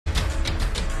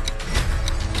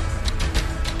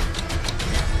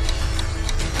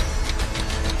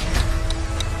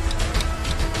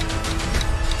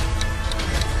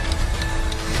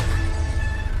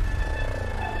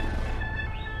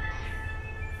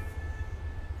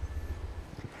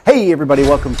Hey everybody,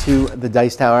 welcome to the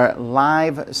Dice Tower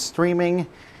live streaming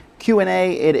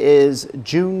Q&A. It is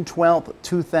June 12th,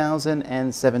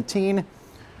 2017.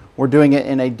 We're doing it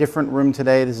in a different room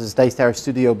today. This is Dice Tower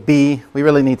Studio B. We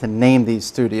really need to name these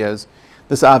studios.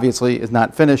 This obviously is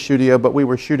not finished studio, but we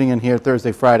were shooting in here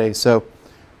Thursday, Friday. So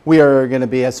we are going to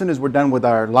be, as soon as we're done with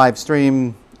our live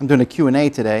stream, I'm doing a Q&A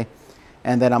today.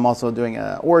 And then I'm also doing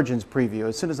an Origins preview.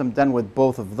 As soon as I'm done with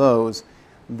both of those,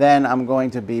 then I'm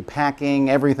going to be packing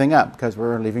everything up because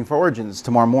we're leaving for Origins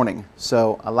tomorrow morning.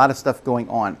 So a lot of stuff going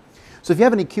on. So if you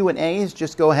have any Q&As,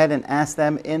 just go ahead and ask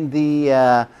them in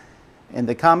the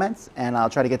comments, and I'll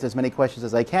try to get to as many questions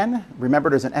as I can. Remember,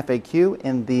 there's an FAQ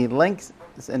in the links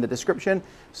in the description.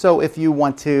 So if you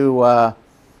want to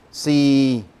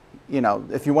see,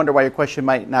 if you wonder why your question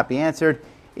might not be answered,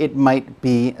 it might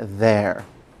be there.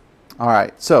 All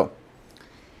right, so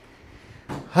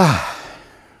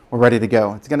we're ready to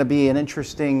go. It's going to be an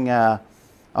interesting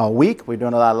week. We're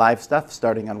doing a lot of live stuff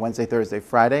starting on Wednesday, Thursday,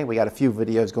 Friday. We got a few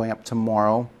videos going up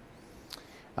tomorrow.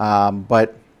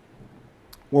 But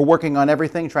we're working on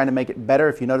everything, trying to make it better.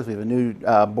 If you notice, we have a new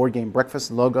Board Game Breakfast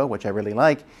logo, which I really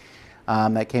like.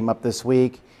 That came up this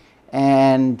week.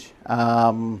 And,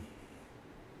 well,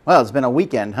 it's been a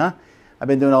weekend, huh? I've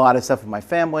been doing a lot of stuff with my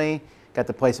family. Got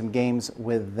to play some games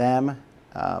with them.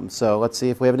 So let's see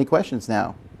if we have any questions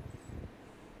now.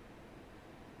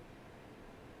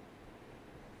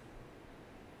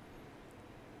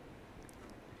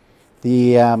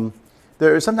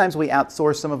 Sometimes we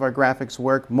outsource some of our graphics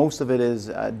work. Most of it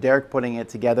is Derek putting it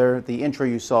together. The intro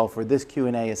you saw for this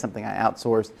Q&A is something I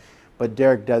outsourced, but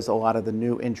Derek does a lot of the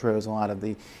new intros,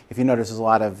 if you notice, there's a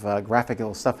lot of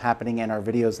graphical stuff happening in our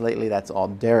videos lately. That's all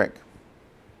Derek.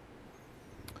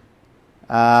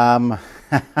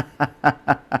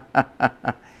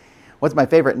 What's my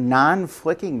favorite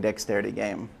non-flicking dexterity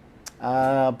game?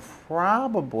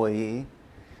 Probably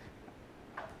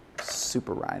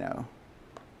Super Rhino.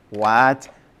 What?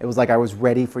 It was like I was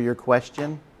ready for your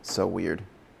question. So weird.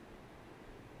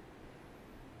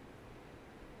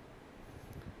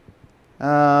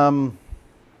 Any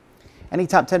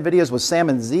top 10 videos with Sam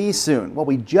and Z soon? Well,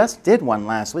 we just did one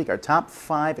last week, our top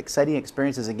 5 exciting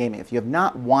experiences in gaming. If you have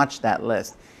not watched that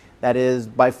list, that is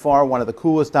by far one of the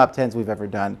coolest top 10s we've ever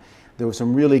done. There were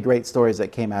some really great stories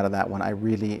that came out of that one. I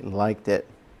really liked it.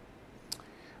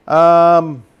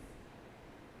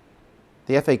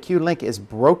 The FAQ link is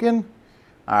broken.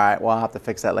 All right, well, I'll have to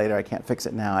fix that later. I can't fix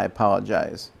it now. I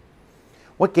apologize.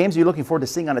 What games are you looking forward to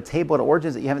seeing on a table at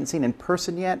Origins that you haven't seen in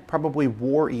person yet? Probably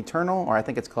War Eternal, or I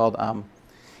think it's called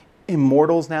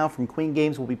Immortals now from Queen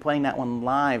Games. We'll be playing that one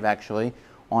live, actually,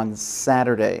 on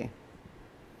Saturday.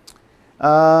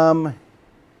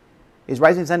 Is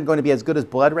Rising Sun going to be as good as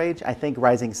Blood Rage? I think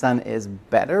Rising Sun is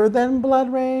better than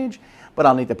Blood Rage, but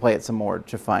I'll need to play it some more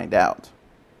to find out.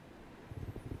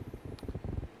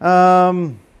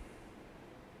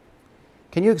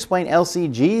 Can you explain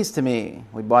LCGs to me?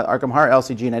 We bought Arkham Horror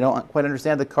LCG, and I don't quite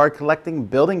understand the card collecting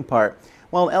building part.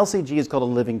 Well, LCG is called a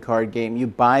living card game. You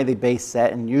buy the base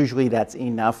set, and usually that's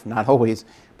enough, not always,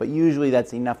 but usually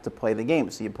that's enough to play the game.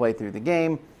 So you play through the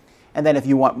game, and then if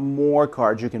you want more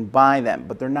cards, you can buy them,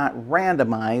 but they're not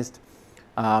randomized.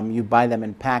 You buy them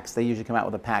in packs. They usually come out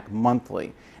with a pack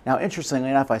monthly. Now,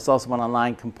 interestingly enough, I saw someone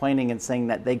online complaining and saying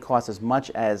that they cost as much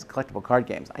as collectible card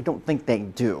games. I don't think they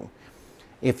do.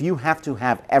 If you have to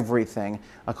have everything,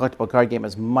 a collectible card game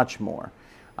is much more.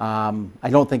 I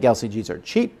don't think LCGs are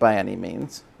cheap by any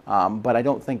means, but I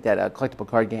don't think that a collectible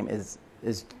card game is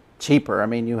cheaper. I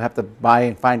mean, you have to buy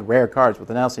and find rare cards. With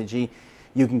an LCG,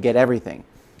 you can get everything.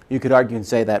 You could argue and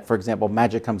say that, for example,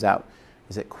 Magic comes out.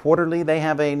 Is it quarterly they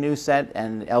have a new set,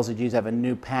 and LCGs have a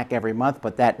new pack every month,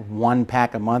 but that one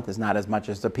pack a month is not as much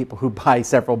as the people who buy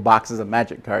several boxes of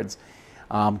Magic cards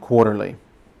quarterly.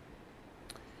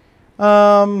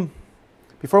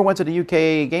 Before we went to the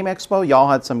UK Game Expo, y'all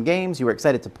had some games you were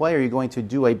excited to play. Are you going to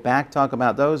do a back talk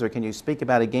about those, or can you speak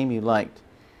about a game you liked?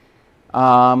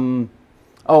 Oh,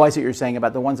 I see what you're saying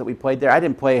about the ones that we played there. I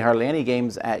didn't play hardly any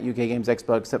games at UK Games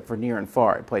Expo except for Near and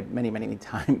Far. I played many, many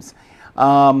times.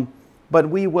 But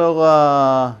we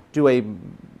will do a,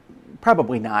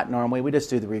 probably not normally. We just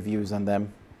do the reviews on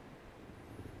them.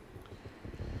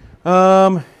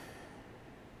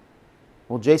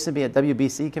 Will Jason be at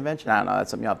WBC convention? I don't know.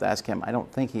 That's something you'll have to ask him. I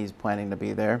don't think he's planning to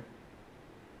be there.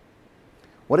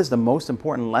 What is the most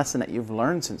important lesson that you've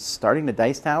learned since starting the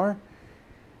Dice Tower?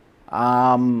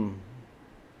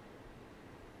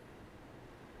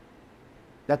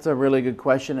 That's a really good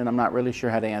question, and I'm not really sure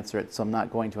how to answer it, so I'm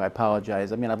not going to. I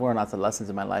apologize. I mean, I've learned lots of lessons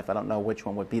in my life. I don't know which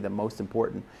one would be the most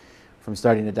important from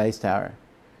starting the Dice Tower.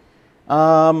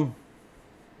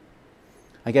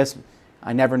 I guess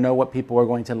I never know what people are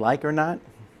going to like or not.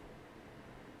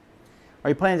 Are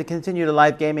you planning to continue the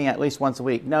live gaming at least once a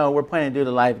week? No, we're planning to do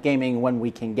the live gaming when we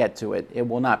can get to it. It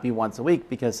will not be once a week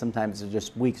because sometimes it's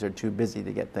just weeks are too busy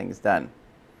to get things done.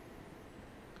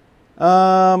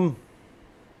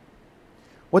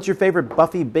 What's your favorite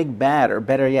Buffy Big Bad, or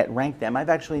better yet, rank them? I've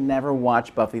actually never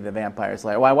watched Buffy the Vampire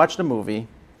Slayer. Well, I watched a movie,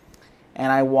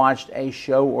 and I watched a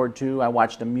show or two. I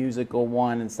watched a musical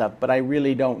one and stuff, but I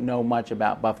really don't know much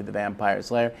about Buffy the Vampire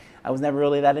Slayer. I was never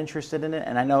really that interested in it,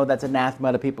 and I know that's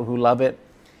anathema to people who love it.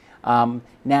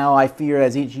 Now I fear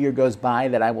as each year goes by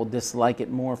that I will dislike it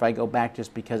more if I go back,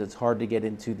 just because it's hard to get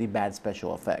into the bad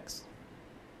special effects.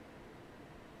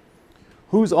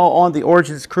 Who's all on the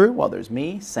Origins crew? Well, there's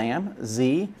me, Sam,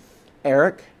 Z,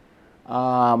 Eric,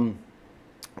 Rob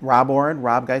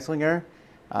Geislinger,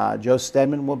 Joe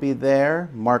Stedman will be there,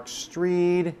 Mark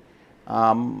Streed,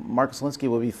 Mark Slinsky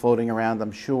will be floating around,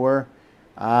 I'm sure,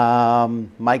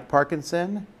 Mike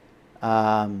Parkinson,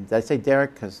 did I say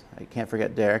Derek? Because I can't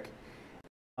forget Derek.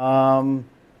 And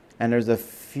there's a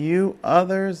few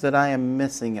others that I am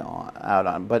missing out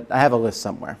on, but I have a list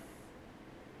somewhere.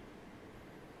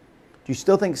 Do you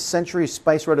still think Century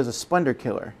Spice Road is a Splendor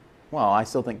killer? Well, I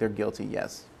still think they're guilty,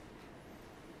 yes.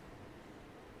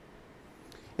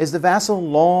 Is the Vasel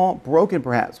law broken,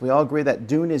 perhaps? We all agree that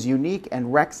Dune is unique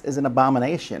and Rex is an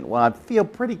abomination. Well, I feel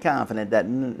pretty confident that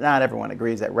not everyone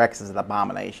agrees that Rex is an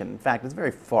abomination. In fact, it's very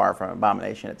far from an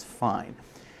abomination. It's fine.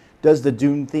 Does the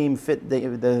Dune theme fit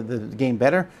the game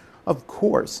better? Of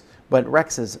course, but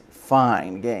Rex is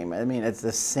fine game. I mean, it's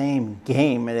the same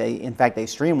game. In fact, they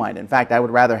streamlined it. In fact, I would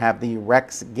rather have the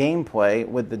Rex gameplay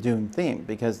with the Dune theme,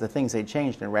 because the things they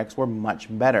changed in Rex were much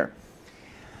better.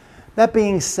 That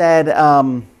being said,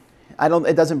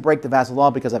 it doesn't break the Vasel law,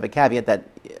 because I have a caveat that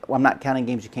I'm not counting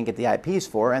games you can't get the IPs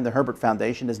for, and the Herbert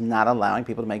Foundation is not allowing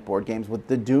people to make board games with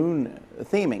the Dune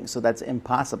theming, so that's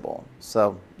impossible.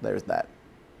 So there's that.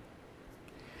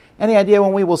 Any idea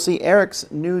when we will see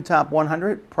Eric's new Top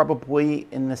 100? Probably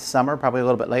in the summer, probably a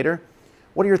little bit later.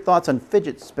 What are your thoughts on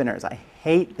fidget spinners? I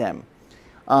hate them.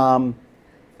 For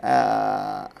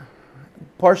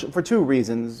two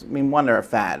reasons. I mean, one, they're a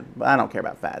fad, but I don't care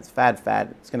about fads. Fad,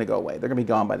 it's going to go away. They're going to be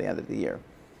gone by the end of the year.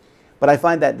 But I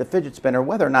find that the fidget spinner,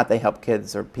 whether or not they help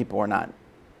kids or people or not,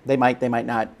 they might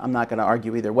not. I'm not going to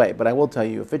argue either way. But I will tell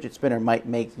you, a fidget spinner might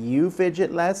make you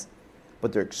fidget less,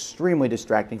 but they're extremely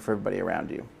distracting for everybody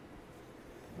around you.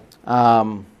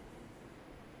 Tom,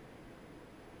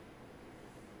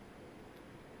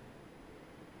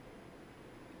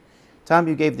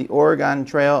 you gave the Oregon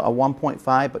Trail a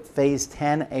 1.5, but Phase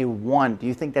 10 a 1. Do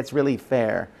you think that's really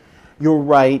fair? You're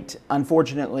right.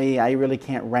 Unfortunately, I really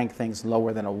can't rank things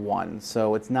lower than a 1.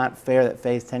 So it's not fair that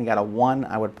Phase 10 got a 1.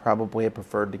 I would probably have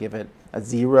preferred to give it a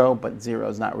 0, but 0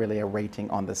 is not really a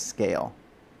rating on the scale.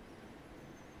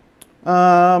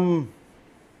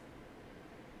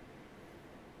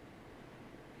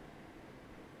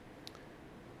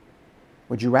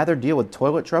 Would you rather deal with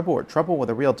toilet trouble or trouble with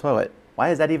a real toilet?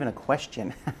 Why is that even a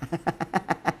question?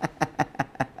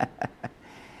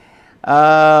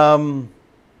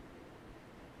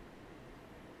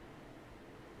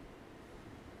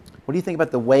 What do you think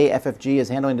about the way FFG is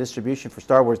handling distribution for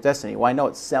Star Wars Destiny? Well, I know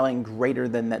it's selling greater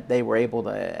than that they were able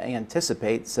to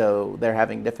anticipate, so they're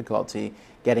having difficulty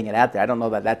getting it out there. I don't know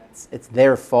that it's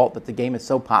their fault that the game is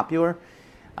so popular.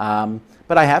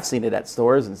 But I have seen it at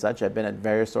stores and such. I've been at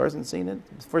various stores and seen it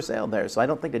for sale there. So I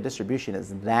don't think the distribution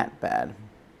is that bad.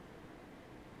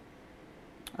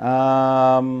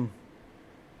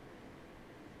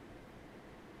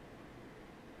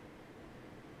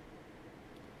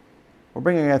 We're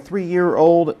bringing a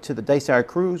 3-year-old to the Dice Hour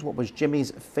Cruise. What was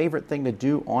Jimmy's favorite thing to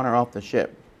do on or off the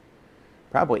ship?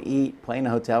 Probably eat, play in a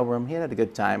hotel room. He had a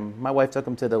good time. My wife took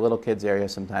him to the little kids area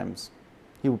sometimes.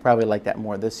 He would probably like that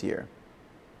more this year.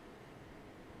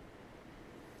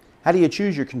 How do you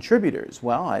choose your contributors?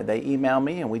 Well, they email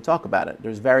me and we talk about it.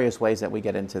 There's various ways that we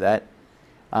get into that.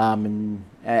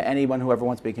 Anyone who ever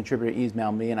wants to be a contributor,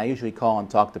 email me, and I usually call and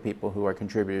talk to people who are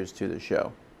contributors to the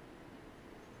show.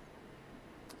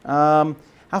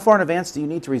 How far in advance do you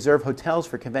need to reserve hotels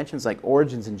for conventions like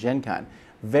Origins and Gen Con?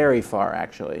 Very far,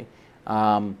 actually.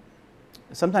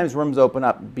 Sometimes rooms open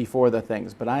up before the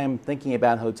things, but I am thinking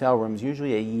about hotel rooms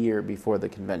usually a year before the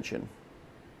convention.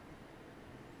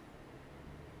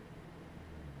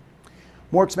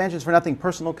 More expansions for Nothing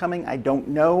Personal coming? I don't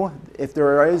know. If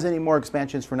there is any more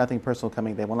expansions for Nothing Personal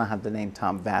coming, they will not have the name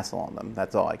Tom Vasel on them.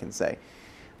 That's all I can say.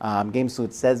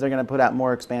 GameSleuth says they're going to put out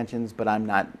more expansions, but I'm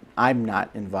not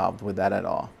involved with that at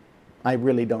all. I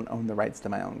really don't own the rights to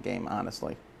my own game,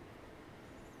 honestly.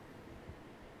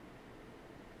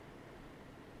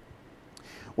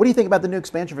 What do you think about the new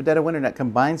expansion for Dead of Winter that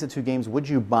combines the two games? Would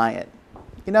you buy it?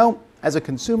 You know, as a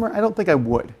consumer, I don't think I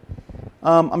would.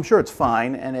 I'm sure it's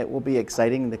fine, and it will be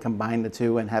exciting to combine the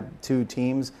two and have two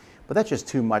teams, but that's just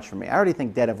too much for me. I already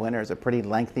think Dead of Winter is a pretty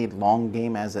lengthy, long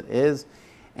game as it is,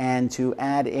 and to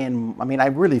add in, I mean, I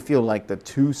really feel like the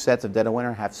two sets of Dead of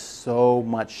Winter have so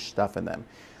much stuff in them.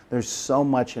 There's so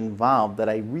much involved that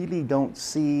I really don't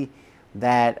see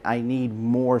that I need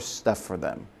more stuff for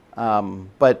them.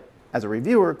 But as a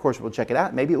reviewer, of course, we'll check it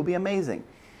out. Maybe it will be amazing.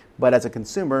 But as a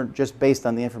consumer, just based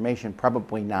on the information,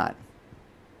 probably not.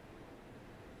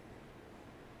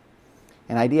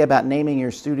 An idea about naming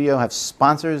your studio, have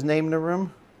sponsors name the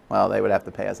room? Well, they would have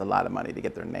to pay us a lot of money to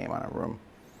get their name on a room.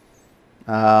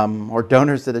 Or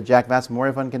donors to the Jack Vass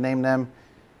Memorial Fund can name them.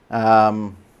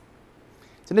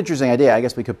 It's an interesting idea. I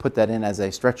guess we could put that in as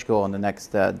a stretch goal in the next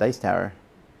Dice Tower.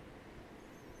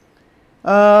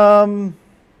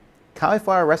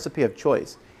 Cauliflower recipe of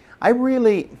choice.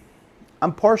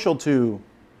 I'm partial to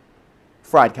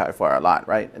fried cauliflower a lot,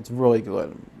 right? It's really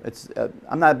good.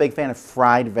 I'm not a big fan of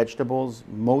fried vegetables,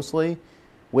 mostly,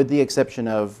 with the exception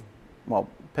of, well,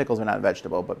 pickles are not a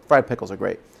vegetable, but fried pickles are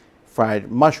great.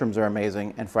 Fried mushrooms are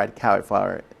amazing, and fried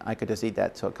cauliflower, I could just eat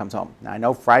that till it comes home. Now, I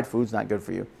know fried food's not good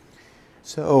for you.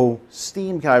 So,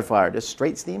 steamed cauliflower, just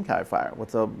straight steamed cauliflower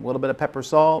with a little bit of pepper,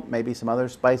 salt, maybe some other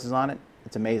spices on it.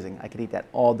 It's amazing. I could eat that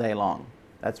all day long.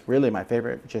 That's really my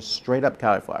favorite, just straight up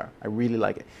cauliflower. I really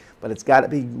like it. But it's got to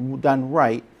be done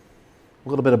right. A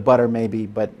little bit of butter maybe,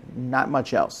 but not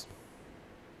much else.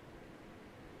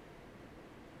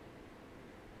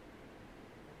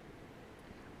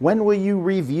 When will you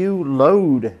review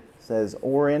Load, says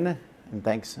Orin. And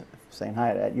thanks for saying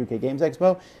hi at UK Games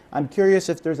Expo. I'm curious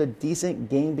if there's a decent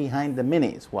game behind the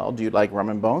minis. Well, do you like Rum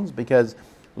and Bones? Because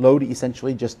Load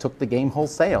essentially just took the game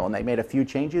wholesale, and they made a few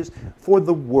changes for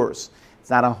the worse. It's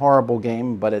not a horrible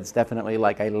game, but it's definitely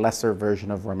like a lesser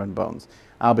version of Rum and Bones.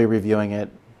 I'll be reviewing it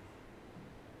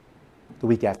the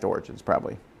week after Origins,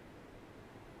 probably.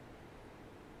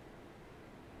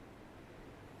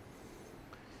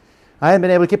 I haven't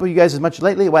been able to keep up with you guys as much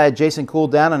lately. Why had Jason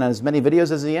cooled down on as many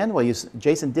videos as the end? Well,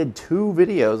 Jason did 2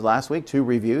 videos last week, 2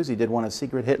 reviews. He did one of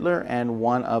Secret Hitler and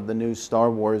one of the new Star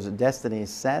Wars Destiny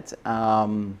set.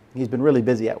 He's been really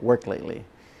busy at work lately.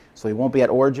 So he won't be at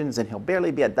Origins, and he'll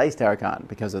barely be at Dice Tower Con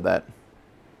because of that.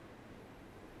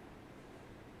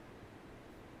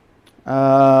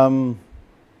 Can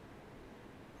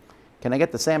I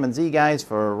get the Sam and Z guys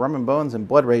for Rum and Bones and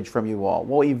Blood Rage from you all?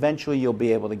 Well, eventually you'll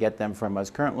be able to get them from us.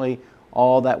 Currently,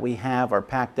 all that we have are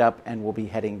packed up and we'll be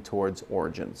heading towards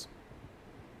Origins.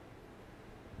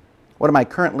 What am I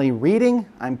currently reading?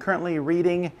 I'm currently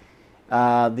reading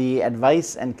the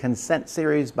Advice and Consent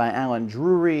series by Alan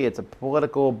Drury. It's a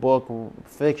political book,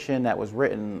 fiction that was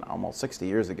written almost 60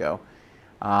 years ago.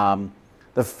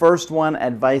 The first one,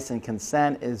 Advice and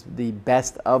Consent, is the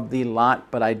best of the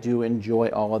lot, but I do enjoy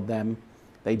all of them.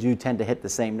 They do tend to hit the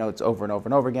same notes over and over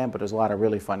and over again, but there's a lot of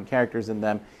really fun characters in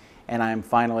them. And I'm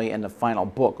finally in the final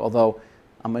book, although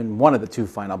I'm in one of the 2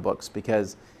 final books,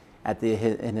 because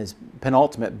in his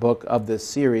penultimate book of this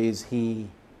series, he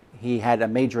had a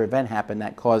major event happen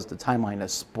that caused the timeline to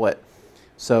split.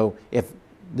 So if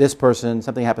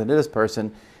something happened to this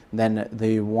person, then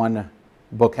the one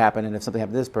book happened, and if something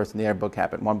happened to this person, the other book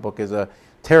happened. One book is a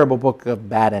terrible book of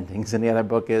bad endings, and the other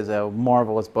book is a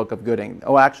marvelous book of good endings.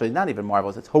 Oh, actually, not even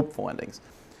marvelous, it's hopeful endings.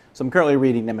 So I'm currently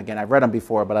reading them again. I've read them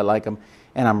before, but I like them,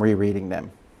 and I'm rereading them.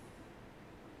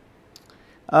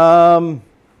 I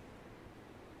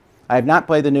have not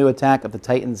played the new Attack of the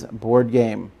Titans board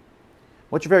game.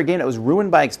 What's your favorite game that was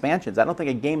ruined by expansions? I don't think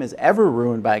a game is ever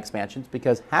ruined by expansions,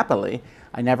 because happily,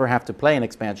 I never have to play an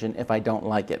expansion if I don't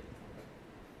like it.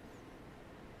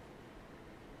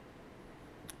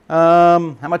 How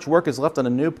much work is left on a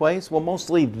new place? Well,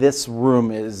 mostly this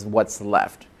room is what's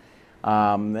left.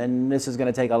 And this is going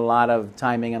to take a lot of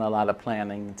timing and a lot of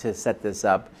planning to set this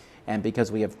up. And because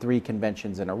we have 3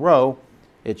 conventions in a row,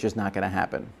 it's just not going to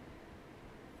happen.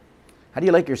 How do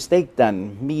you like your steak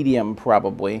done? Medium,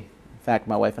 probably. In fact,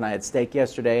 my wife and I had steak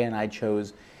yesterday, and I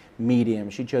chose medium.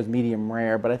 She chose medium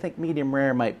rare, but I think medium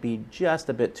rare might be just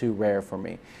a bit too rare for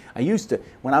me. I used to,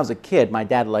 when I was a kid, my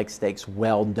dad liked steaks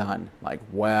well done, like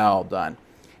well done.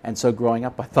 And so growing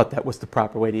up, I thought that was the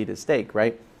proper way to eat a steak,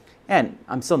 right? And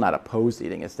I'm still not opposed to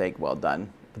eating a steak well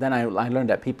done. But then I learned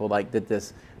that people did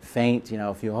this feint,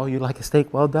 if you like a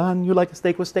steak well done, you like a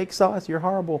steak with steak sauce, you're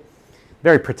horrible.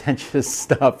 Very pretentious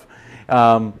stuff.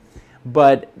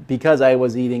 But because I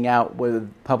was eating out with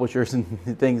publishers and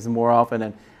things more often,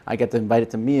 and I get invited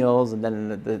to meals, and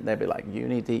then they'd be like, you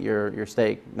need to eat your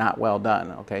steak not well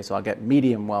done. Okay, so I'll get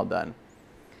medium well done.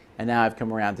 and now I've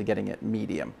come around to getting it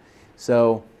medium.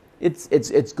 So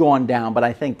it's gone down, but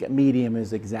I think medium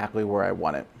is exactly where I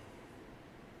want it.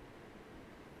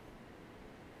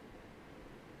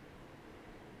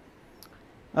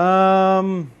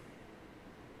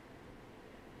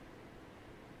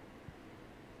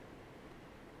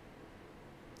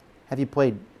 Have you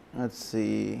played, let's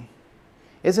see,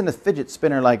 isn't a fidget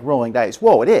spinner like rolling dice?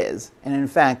 Whoa, it is. And in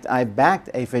fact, I backed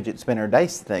a fidget spinner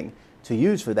dice thing to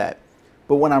use for that.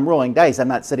 But when I'm rolling dice, I'm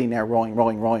not sitting there rolling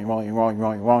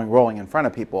in front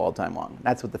of people all time long.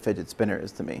 That's what the fidget spinner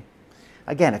is to me.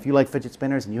 Again, if you like fidget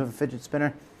spinners and you have a fidget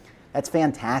spinner, that's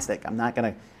fantastic. I'm not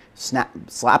going to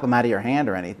slap them out of your hand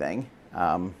or anything.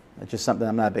 It's just something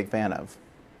I'm not a big fan of.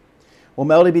 Will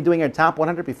Melody be doing her top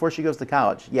 100 before she goes to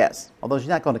college? Yes, although she's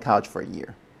not going to college for a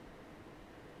year.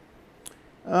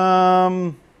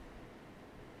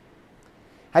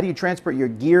 How do you transport your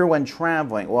gear when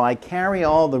traveling? Well, I carry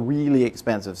all the really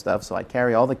expensive stuff, so I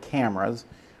carry all the cameras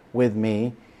with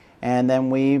me, and then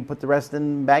we put the rest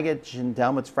in baggage and tell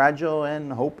them it's fragile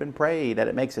and hope and pray that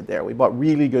it makes it there. We bought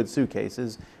really good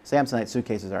suitcases. Samsonite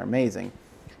suitcases are amazing,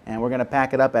 and we're going to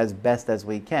pack it up as best as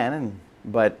we can,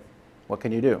 but what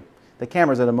can you do? The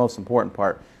cameras are the most important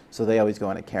part, so they always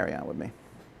go in a carry-on with me.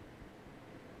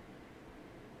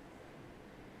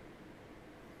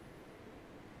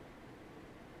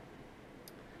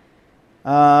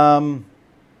 How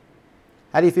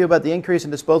do you feel about the increase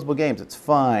in disposable games? It's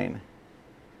fine.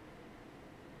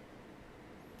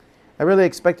 I really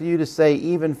expected you to say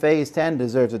even Phase 10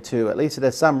 deserves a 2. At least it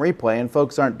has some replay, and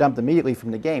folks aren't dumped immediately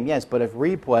from the game. Yes, but if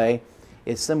replay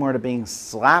is similar to being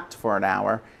slapped for an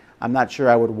hour, I'm not sure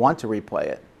I would want to replay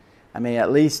it. I mean,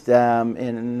 at least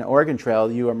in Oregon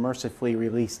Trail, you are mercifully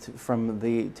released from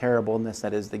the terribleness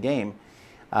that is the game.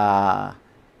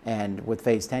 And with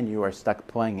Phase 10, you are stuck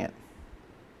playing it.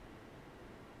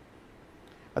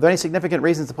 Are there any significant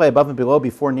reasons to play above and below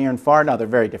before near and far? No, they're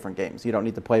very different games. You don't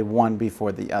need to play one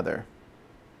before the other.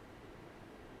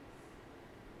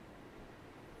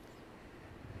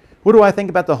 What do I think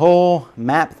about the whole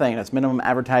map thing? That's minimum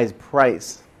advertised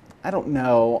price. I don't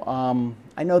know.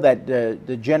 I know that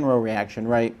the general reaction,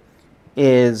 right,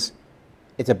 is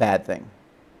it's a bad thing.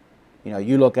 You know,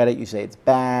 you look at it, you say it's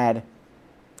bad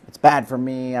for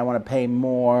me, I want to pay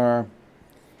more.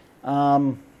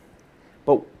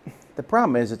 But the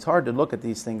problem is it's hard to look at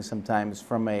these things sometimes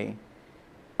from a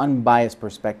unbiased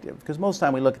perspective, because most of the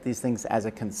time we look at these things as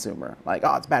a consumer. Like,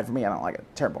 oh, it's bad for me, I don't like it,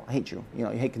 terrible, I hate you. You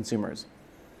know, you hate consumers.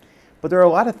 But there are a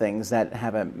lot of things that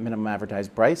have a minimum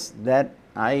advertised price that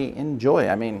I enjoy.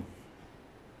 I mean,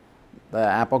 the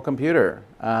Apple computer,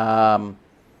 my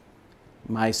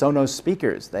Sonos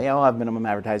speakers, they all have minimum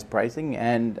advertised pricing,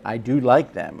 and I do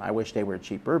like them. I wish they were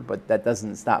cheaper, but that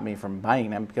doesn't stop me from buying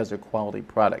them because they're quality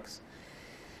products.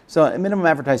 So a minimum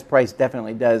advertised price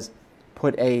definitely does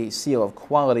put a seal of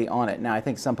quality on it. Now, I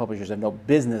think some publishers have no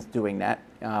business doing that,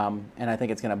 and I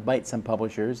think it's going to bite some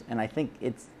publishers, and I think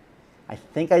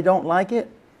I don't like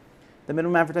it, the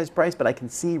minimum advertised price, but I can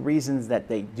see reasons that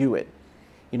they do it.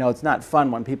 You know, it's not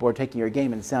fun when people are taking your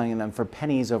game and selling them for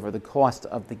pennies over the cost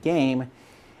of the game,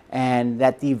 and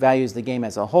that devalues the game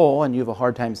as a whole, and you have a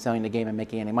hard time selling the game and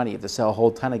making any money. You have to sell a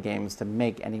whole ton of games to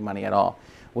make any money at all.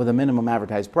 With a minimum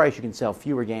advertised price, you can sell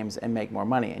fewer games and make more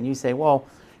money. And you say, well,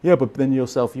 yeah, but then you'll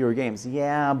sell fewer games.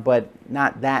 Yeah, but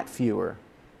not that fewer.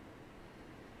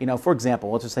 You know, for example,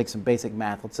 let's just take some basic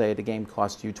math. Let's say the game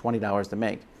costs you $20 to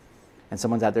make, and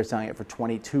someone's out there selling it for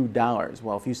 $22.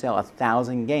 Well, if you sell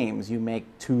 1,000 games, you make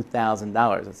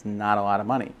 $2,000. That's not a lot of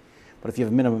money. But if you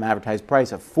have a minimum advertised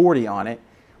price of $40 on it,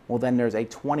 well, then there's a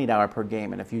 $20 per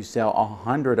game. And if you sell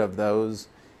 100 of those,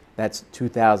 that's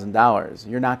 $2,000.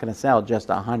 You're not going to sell just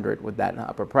 100 with that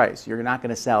upper price. You're not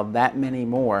going to sell that many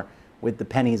more with the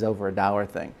pennies over a dollar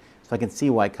thing. So I can see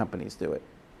why companies do it.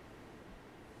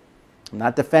 I'm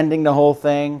not defending the whole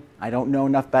thing. I don't know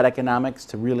enough about economics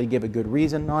to really give a good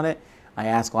reason on it. I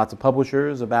ask lots of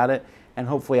publishers about it, and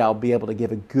hopefully I'll be able to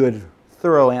give a good,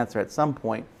 thorough answer at some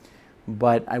point.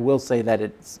 But I will say that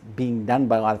it's being done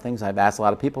by a lot of things. I've asked a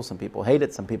lot of people. Some people hate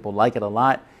it. Some people like it a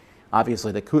lot.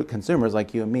 Obviously, the consumers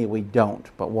like you and me, we don't.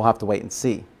 But we'll have to wait and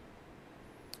see.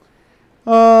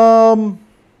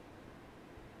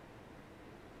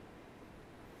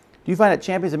 Do you find that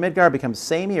Champions of Midgard becomes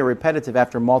samey or repetitive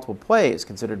after multiple plays?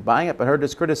 Considered buying it, but heard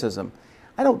this criticism.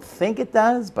 I don't think it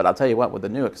does, but I'll tell you what, with the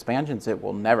new expansions, it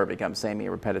will never become samey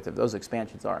or repetitive. Those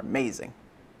expansions are amazing.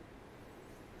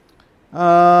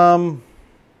 Have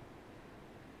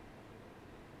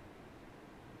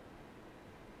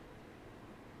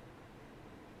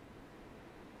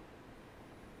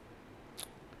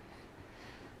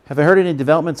I heard any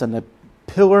developments on the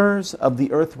Pillars of the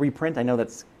Earth reprint. I know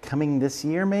that's coming this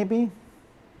year, maybe.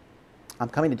 I'm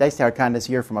coming to Dice Tower Con this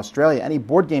year from Australia. Any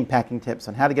board game packing tips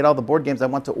on how to get all the board games I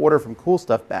want to order from Cool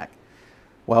Stuff back?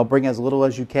 Well, bring as little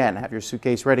as you can. Have your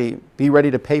suitcase ready. Be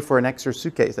ready to pay for an extra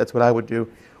suitcase. That's what I would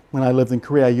do. When I lived in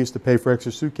Korea, I used to pay for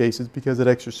extra suitcases because that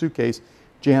extra suitcase,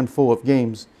 jammed full of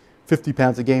games, 50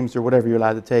 pounds of games or whatever you're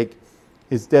allowed to take,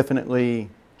 is definitely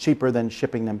cheaper than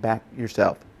shipping them back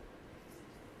yourself.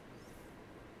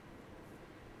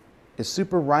 Is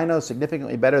Super Rhino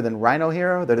significantly better than Rhino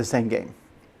Hero? They're the same game.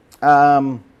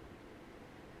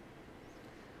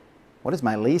 What is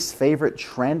my least favorite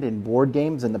trend in board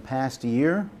games in the past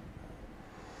year?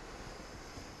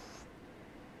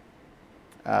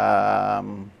 I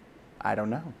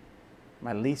don't know.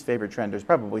 My least favorite trend, there's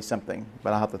probably something,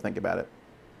 but I'll have to think about it.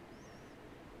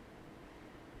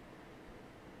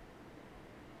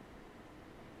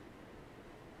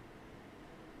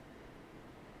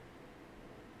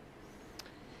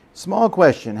 Small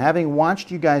question. Having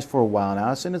watched you guys for a while now,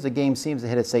 as soon as the game seems to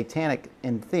hit a satanic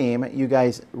in theme, you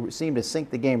guys seem to sink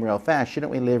the game real fast.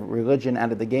 Shouldn't we leave religion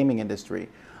out of the gaming industry?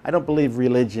 I don't believe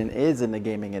religion is in the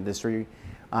gaming industry,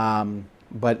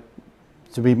 but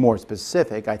to be more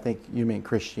specific, I think you mean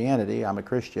Christianity. I'm a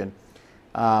Christian.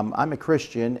 I'm a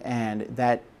Christian, and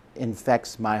that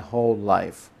infects my whole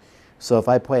life. So if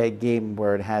I play a game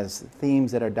where it has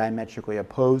themes that are diametrically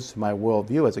opposed to my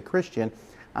worldview as a Christian,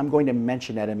 I'm going to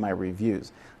mention that in my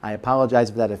reviews. I apologize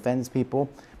if that offends people,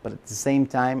 but at the same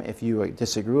time, if you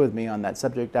disagree with me on that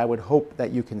subject, I would hope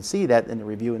that you can see that in the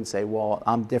review and say, well,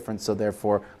 I'm different, so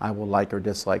therefore I will like or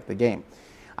dislike the game.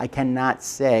 I cannot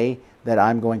say that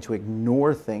I'm going to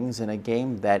ignore things in a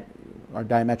game that are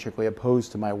diametrically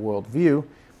opposed to my worldview.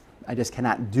 I just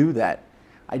cannot do that.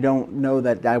 I don't know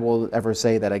that I will ever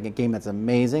say that a game that's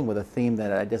amazing with a theme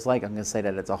that I dislike, I'm going to say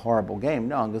that it's a horrible game.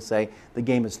 No, I'm going to say the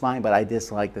game is fine, but I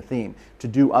dislike the theme. To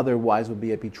do otherwise would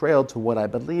be a betrayal to what I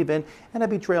believe in, and a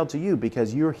betrayal to you,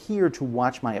 because you're here to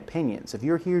watch my opinions. If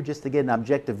you're here just to get an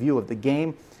objective view of the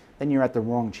game, then you're at the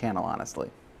wrong channel,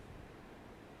 honestly.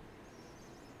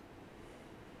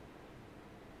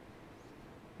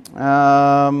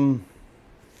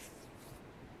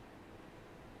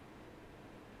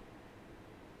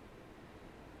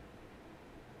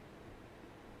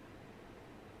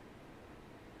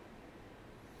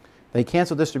 They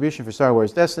canceled distribution for Star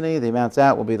Wars Destiny. The amount's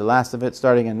out will be the last of it.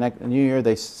 Starting in the new year,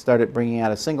 they started bringing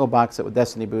out a single box set with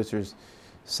Destiny boosters.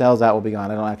 Sells out will be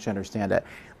gone. I don't actually understand that.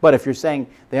 But if you're saying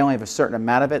they only have a certain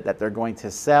amount of it that they're going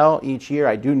to sell each year,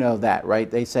 I do know that,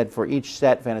 right? They said for each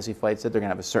set, Fantasy Flight said they're going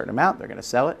to have a certain amount, they're going to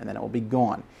sell it, and then it will be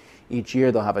gone. Each year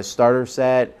they'll have a starter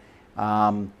set,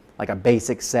 like a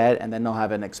basic set, and then they'll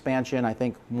have an expansion, I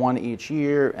think one each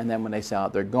year, and then when they sell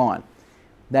it, they're gone.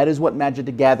 That is what Magic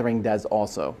the Gathering does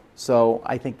also. So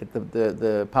I think that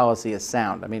the policy is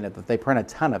sound. I mean, if they print a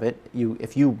ton of it,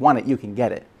 if you want it, you can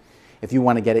get it. If you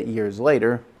want to get it years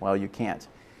later, well, you can't.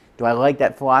 Do I like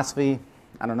that philosophy?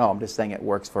 I don't know. I'm just saying it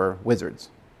works for Wizards.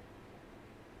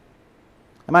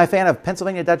 Am I a fan of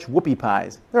Pennsylvania Dutch whoopie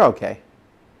pies? They're okay.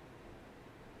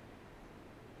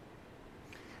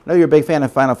 I know you're a big fan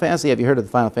of Final Fantasy. Have you heard of the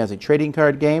Final Fantasy trading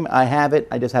card game? I have it.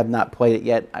 I just have not played it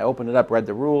yet. I opened it up, read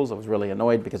the rules. I was really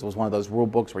annoyed because it was one of those rule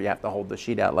books where you have to hold the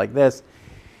sheet out like this.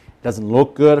 It doesn't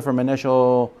look good from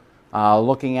initial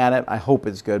looking at it. I hope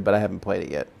it's good, but I haven't played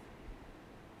it yet.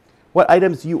 What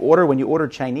items do you order when you order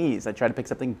Chinese? I try to pick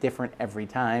something different every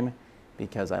time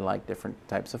because I like different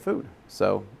types of food.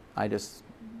 So I just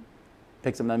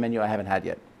pick something on the menu I haven't had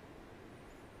yet.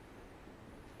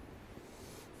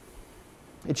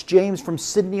 It's James from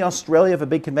Sydney, Australia. If a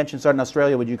big convention started in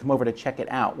Australia, would you come over to check it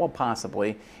out? Well,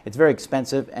 possibly. It's very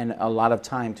expensive and a lot of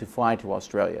time to fly to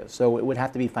Australia. So it would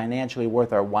have to be financially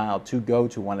worth our while to go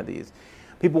to one of these.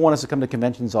 People want us to come to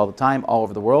conventions all the time, all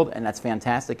over the world, and that's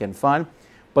fantastic and fun.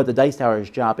 But the Dice Tower's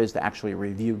job is to actually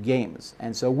review games.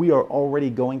 And so we are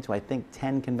already going to, I think,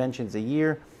 10 conventions a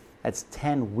year. That's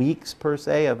 10 weeks, per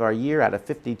se, of our year out of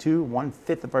 52,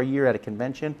 1/5 of our year at a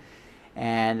convention.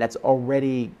 And that's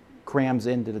already crams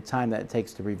into the time that it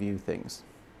takes to review things.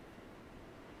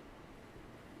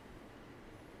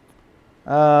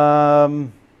 I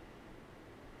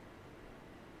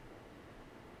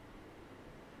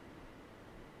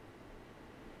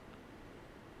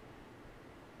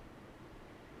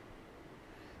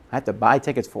have to buy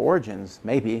tickets for Origins,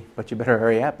 maybe, but you better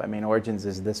hurry up. I mean, Origins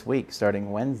is this week,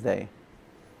 starting Wednesday.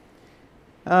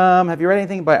 Have you read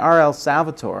anything by R.L.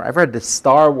 Salvatore? I've read the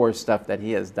Star Wars stuff that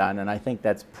he has done, and I think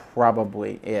that's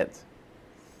probably it.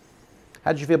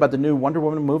 How did you feel about the new Wonder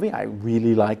Woman movie? I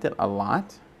really liked it a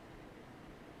lot.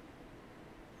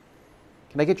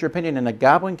 Can I get your opinion on a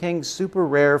Goblin King super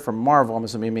rare from Marvel? I'm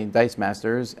assuming you mean Dice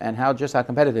Masters, and how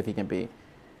competitive he can be.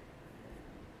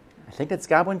 I think it's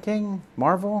Goblin King,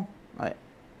 Marvel. I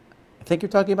think you're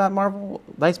talking about Marvel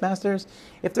Dice Masters.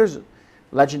 If there's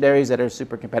legendaries that are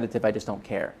super competitive, I just don't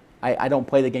care. I don't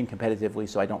play the game competitively,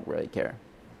 so I don't really care.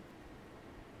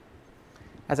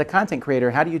 As a content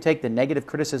creator, how do you take the negative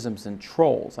criticisms and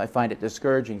trolls? I find it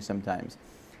discouraging sometimes.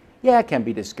 Yeah, it can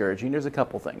be discouraging. There's a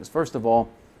couple things. First of all,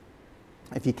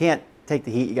 if you can't take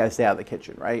the heat, you got to stay out of the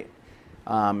kitchen, right?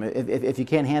 If you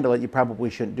can't handle it, you probably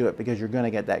shouldn't do it because you're going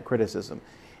to get that criticism.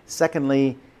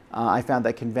 Secondly, I found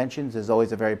that conventions is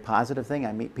always a very positive thing.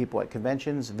 I meet people at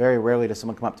conventions. Very rarely does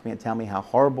someone come up to me and tell me how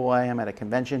horrible I am at a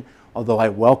convention, although I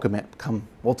welcome it. Come,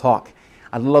 we'll talk.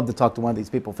 I'd love to talk to one of these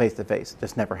people face to face. It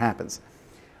just never happens.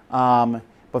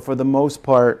 But for the most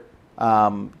part,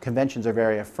 conventions are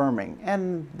very affirming,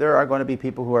 and there are going to be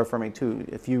people who are affirming too.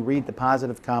 If you read the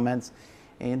positive comments,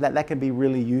 and that can be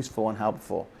really useful and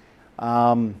helpful.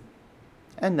 And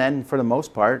then for the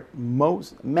most part,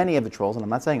 many of the trolls, and I'm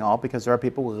not saying all because there are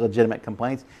people with legitimate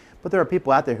complaints, but there are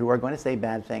people out there who are going to say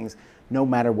bad things no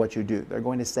matter what you do. They're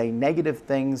going to say negative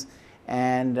things,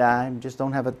 and I just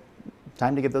don't have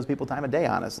time to give those people time of day,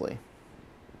 honestly.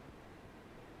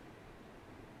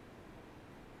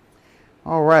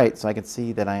 All right, so I can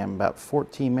see that I am about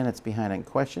 14 minutes behind on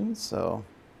questions, so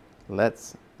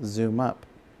let's zoom up.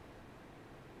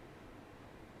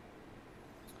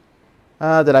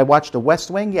 Did I watch The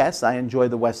West Wing? Yes, I enjoy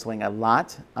The West Wing a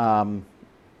lot.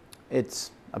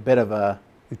 It's a bit of a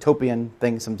utopian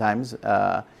thing sometimes.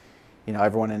 You know,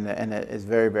 everyone in it is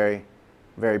very, very,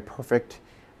 very perfect,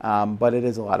 but it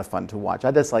is a lot of fun to watch. I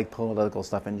just like political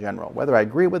stuff in general. Whether I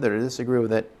agree with it or disagree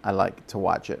with it, I like to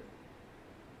watch it.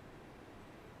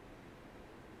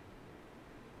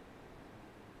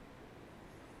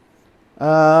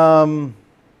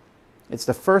 It's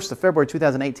the 1st of February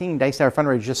 2018. Dice Tower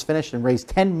fundraiser just finished and raised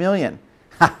 $10 million.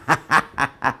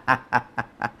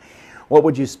 What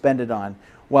would you spend it on?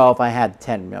 Well, if I had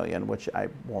 $10 million, which I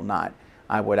will not,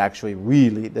 I would actually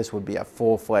this would be a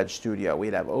full-fledged studio.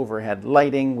 We'd have overhead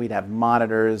lighting, we'd have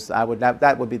monitors.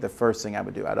 That would be the first thing I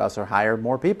would do. I'd also hire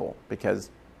more people because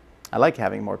I like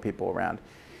having more people around.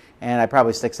 And I'd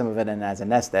probably stick some of it in as a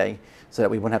nest egg so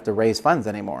that we wouldn't have to raise funds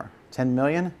anymore. $10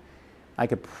 million? I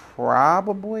could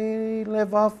probably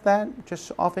live off that,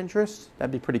 just off interest.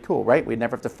 That'd be pretty cool, right? We'd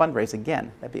never have to fundraise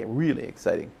again. That'd be really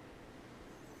exciting.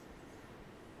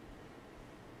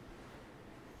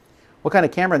 What kind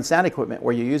of camera and sound equipment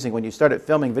were you using when you started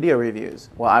filming video reviews?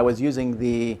 Well, I was using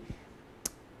the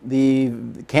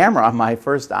camera on my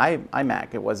first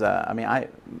iMac. It was a,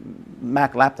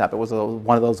 Mac laptop. It was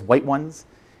one of those white ones,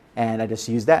 and I just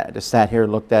used that. I just sat here,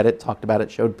 looked at it, talked about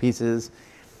it, showed pieces.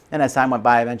 And as time went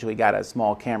by, I eventually got a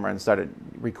small camera and started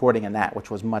recording in that,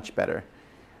 which was much better.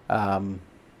 You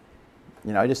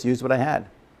know, I just used what I had.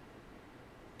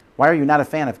 Why are you not a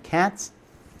fan of cats?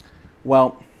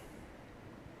 Well,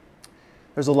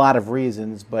 there's a lot of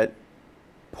reasons, but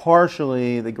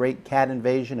partially the great cat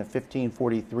invasion of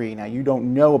 1543. Now, you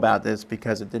don't know about this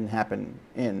because it didn't happen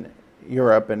in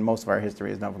Europe, and most of our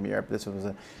history is known from Europe. This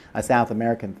was a South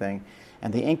American thing.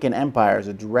 And the Incan Empire is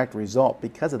a direct result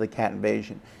because of the cat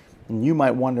invasion. And you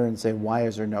might wonder and say, why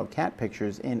is there no cat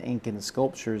pictures in Incan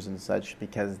sculptures and such?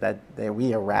 Because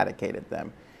we eradicated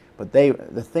them. But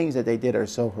the things that they did are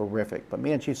so horrific. But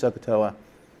me and Chief Sokotoa,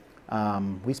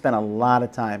 we spent a lot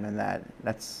of time in that.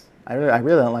 I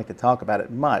really don't like to talk about it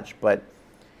much, but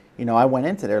you know, I went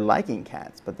into there liking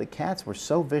cats, but the cats were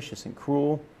so vicious and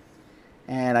cruel.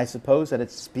 And I suppose that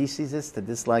it's speciesist to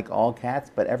dislike all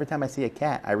cats, but every time I see a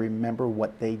cat, I remember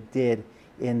what they did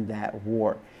in that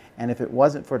war. And if it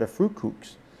wasn't for the fruit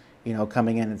kooks, you know,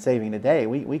 coming in and saving the day,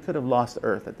 we could have lost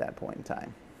Earth at that point in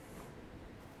time.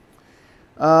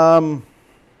 How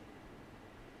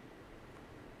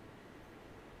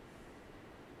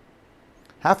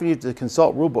often do you have to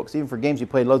consult rule books, even for games you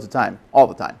played loads of time? All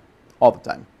the time. All the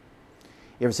time.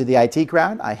 You ever see the IT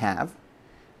crowd? I have.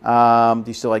 Do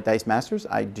you still like Dice Masters?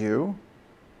 I do.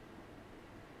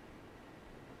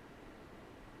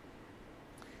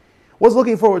 Was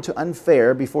looking forward to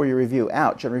Unfair before your review.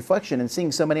 Ouch. On reflection and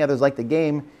seeing so many others like the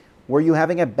game, were you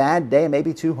having a bad day,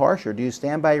 maybe too harsh, or do you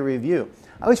stand by your review?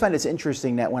 I always find it's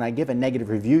interesting that when I give a negative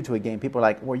review to a game, people are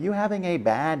like, were you having a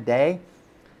bad day?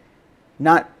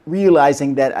 Not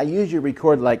realizing that I usually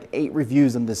record like 8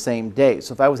 reviews on the same day.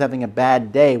 So if I was having a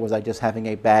bad day, was I just having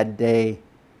a bad day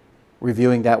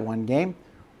reviewing that one game?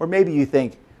 Or maybe you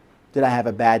think, did I have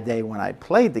a bad day when I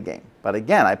played the game? But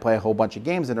again, I play a whole bunch of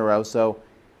games in a row, so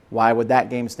why would that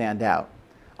game stand out?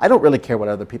 I don't really care what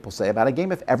other people say about a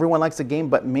game. If everyone likes a game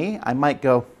but me, I might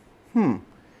go, Am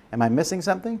I missing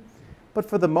something? But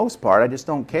for the most part, I just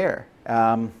don't care.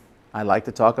 I like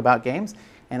to talk about games,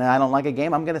 and I don't like a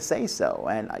game, I'm going to say so.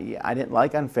 And I didn't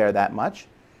like Unfair that much,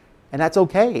 and that's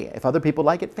okay. If other people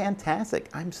like it, fantastic.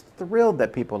 I'm thrilled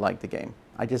that people like the game.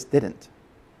 I just didn't.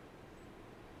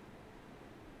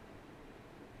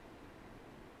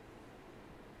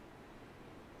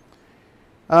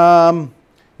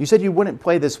 You said you wouldn't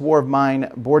play this War of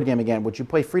Mine board game again. Would you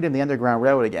play Freedom of the Underground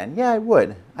Railroad again? Yeah, I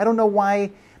would. I don't know why,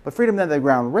 but Freedom of the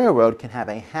Underground Railroad can have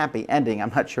a happy ending.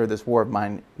 I'm not sure this War of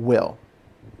Mine will.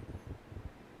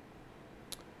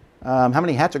 How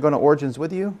many hats are going to Origins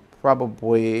with you?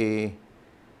 Probably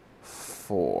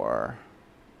 4.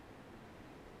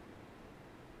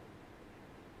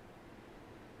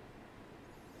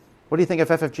 What do you think of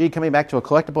FFG coming back to a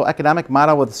collectible economic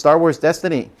model with Star Wars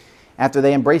Destiny? After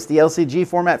they embraced the LCG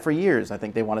format for years, I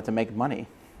think they wanted to make money.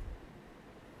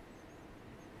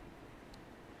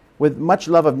 With much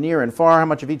love of near and far, how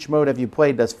much of each mode have you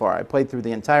played thus far? I played through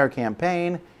the entire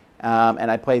campaign,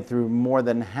 and I played through more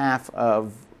than half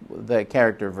of the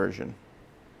character version.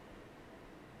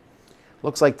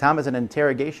 Looks like Tom is an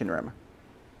interrogation room.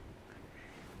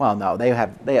 Well, no, they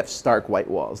have stark white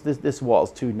walls. This wall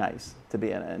is too nice to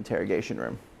be in an interrogation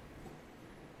room.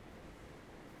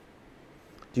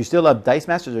 Do you still love Dice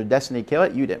Masters or Destiny Kill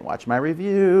It? You didn't watch my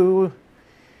review.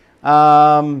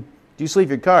 Do you sleeve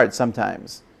your cards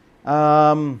sometimes?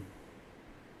 In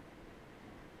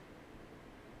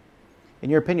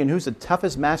your opinion, who's the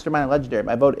toughest mastermind in Legendary?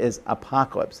 My vote is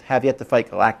Apocalypse. Have yet to fight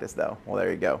Galactus, though. Well,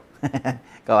 there you go.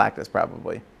 Galactus,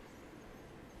 probably.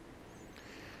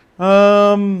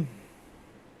 Wow,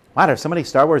 there's so many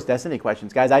Star Wars Destiny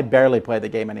questions. Guys, I barely play the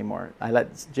game anymore. I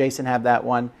let Jason have that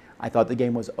one. I thought the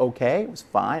game was okay. It was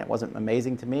fine. It wasn't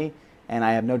amazing to me. And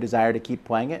I have no desire to keep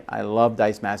playing it. I love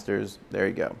Dice Masters. There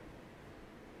you go.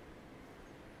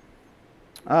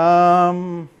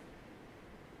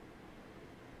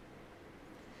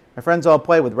 My friends all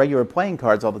play with regular playing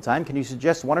cards all the time. Can you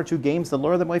suggest 1 or 2 games to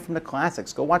lure them away from the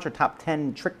classics? Go watch our top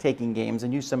 10 trick-taking games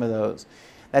and use some of those.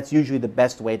 That's usually the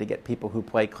best way to get people who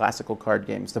play classical card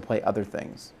games to play other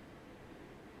things.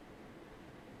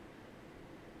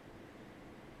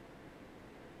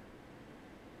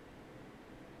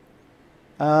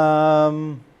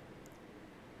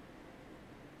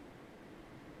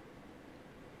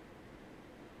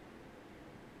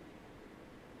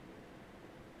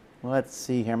 Let's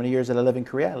see here. How many years did I live in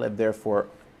Korea? I lived there for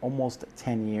almost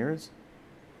 10 years.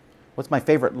 What's my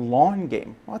favorite lawn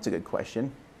game? Well, that's a good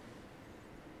question.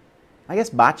 I guess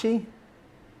bocce?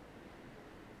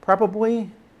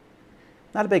 Probably.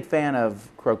 Not a big fan of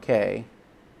croquet.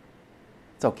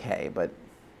 It's okay, but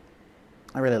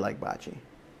I really like bocce.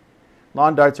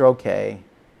 Lawn darts are okay.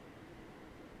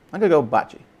 I'm going to go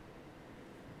bocce.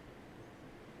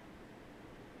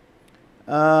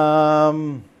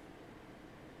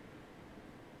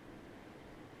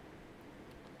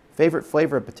 Favorite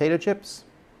flavor of potato chips?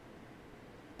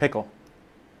 Pickle.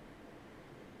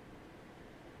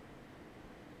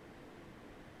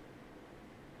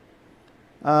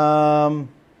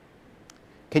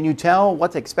 Can you tell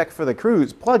what to expect for the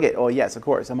cruise? Plug it. Oh, yes, of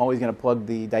course. I'm always going to plug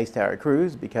the Dice Tower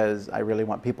cruise because I really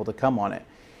want people to come on it.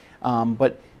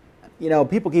 But, you know,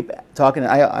 people keep talking.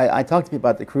 I talk to people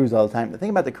about the cruise all the time. The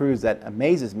thing about the cruise that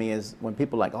amazes me is when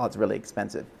people are like, oh, it's really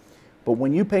expensive. But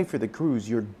when you pay for the cruise,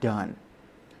 you're done.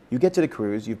 You get to the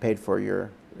cruise, you've paid for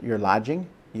your lodging,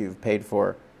 you've paid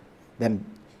for them,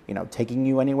 you know, taking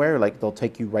you anywhere. Like they'll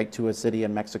take you right to a city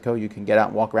in Mexico. You can get out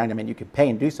and walk around. I mean, you can pay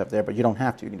and do stuff there, but you don't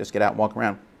have to. You can just get out and walk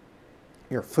around.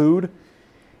 Your food,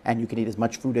 and you can eat as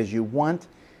much food as you want.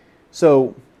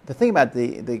 So the thing about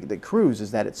the cruise is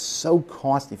that it's so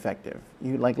cost effective.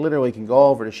 You like literally can go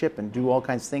over the ship and do all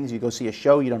kinds of things. You go see a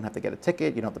show. You don't have to get a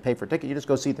ticket. You don't have to pay for a ticket. You just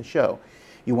go see the show.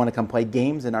 You want to come play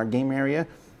games in our game area.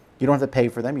 You don't have to pay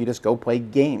for them. You just go play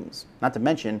games. Not to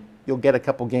mention, you'll get a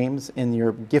couple games in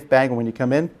your gift bag when you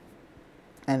come in.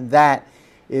 And that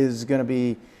is going to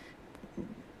be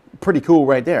pretty cool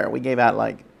right there. We gave out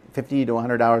like $50 to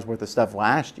 $100 worth of stuff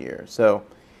last year. So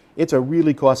it's a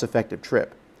really cost-effective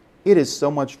trip. It is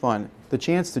so much fun. The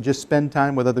chance to just spend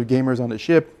time with other gamers on the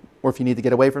ship, or if you need to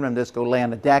get away from them, just go lay on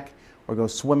the deck or go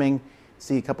swimming,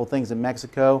 see a couple things in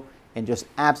Mexico, and just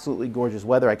absolutely gorgeous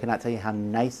weather. I cannot tell you how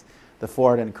nice the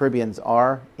Florida and Caribbeans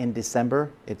are in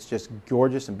December. It's just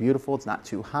gorgeous and beautiful. It's not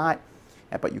too hot,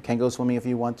 but you can go swimming if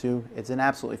you want to. It's an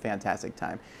absolutely fantastic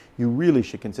time. You really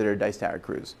should consider a Dice Tower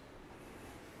cruise.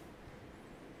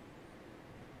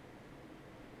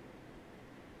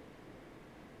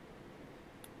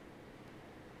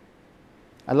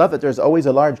 I love that there's always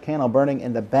a large candle burning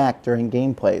in the back during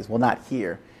gameplays. Well, not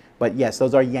here, But yes,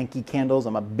 those are Yankee candles.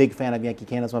 I'm a big fan of Yankee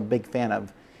candles. I'm a big fan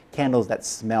of candles that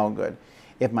smell good.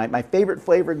 If my favorite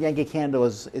flavor of Yankee candle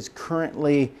is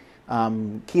currently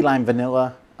key lime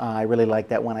vanilla. I really like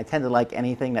that one. I tend to like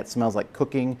anything that smells like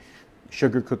cooking,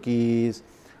 sugar cookies.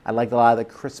 I like a lot of the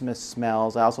Christmas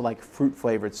smells. I also like fruit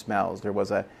flavored smells. There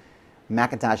was a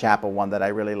Macintosh apple one that I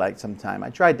really liked sometime. I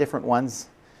tried different ones.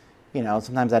 You know,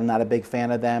 sometimes I'm not a big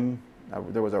fan of them.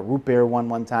 There was a root beer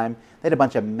one time. They had a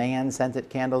bunch of man-scented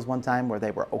candles one time where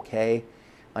they were okay.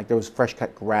 Like there was fresh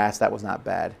cut grass. That was not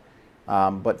bad.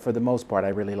 But for the most part, I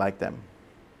really like them.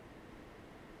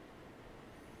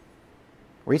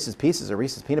 Reese's Pieces or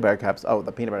Reese's Peanut Butter Cups. Oh,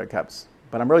 the peanut butter cups.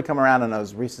 But I'm really coming around on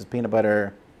those Reese's Peanut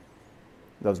Butter,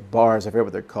 those bars. I forget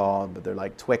what they're called, but they're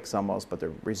like Twix almost, but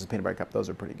they're Reese's Peanut Butter Cup. Those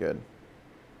are pretty good.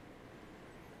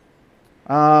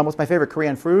 What's my favorite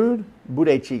Korean food?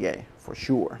 Budae-jjigae, for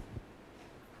sure.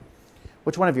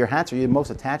 Which one of your hats are you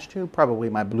most attached to? Probably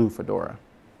my blue fedora.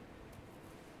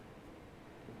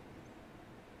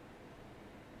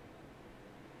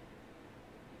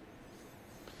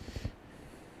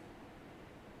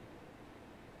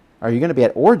 Are you going to be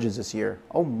at Origins this year?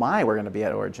 Oh my, we're going to be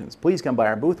at Origins. Please come by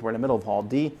our booth. We're in the middle of Hall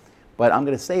D, but I'm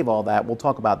going to save all that. We'll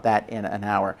talk about that in an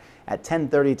hour. At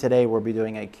 10:30 today, we'll be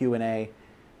doing a Q&A.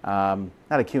 Not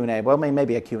a Q&A, well,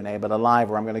 maybe a Q&A, but a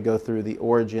live where I'm going to go through the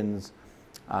Origins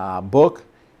book,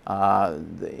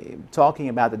 talking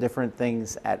about the different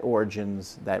things at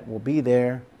Origins that will be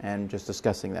there and just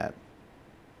discussing that.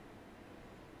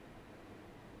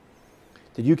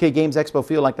 Did UK Games Expo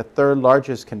feel like the third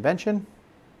largest convention?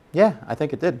 Yeah, I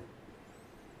think it did.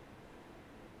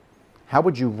 How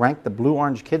would you rank the Blue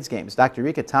Orange Kids games? Dr.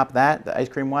 Rika topped that, the ice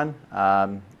cream one.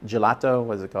 Gelato,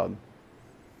 what is it called?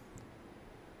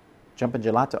 Jumpin'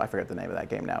 Gelato? I forget the name of that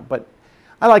game now. But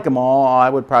I like them all. I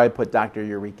would probably put Dr.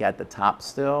 Eureka at the top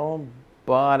still.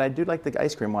 But I do like the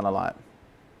ice cream one a lot.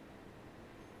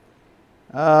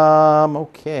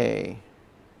 Okay.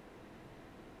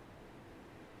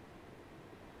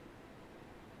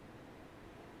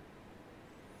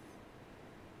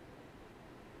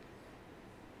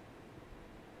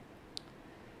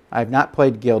 I have not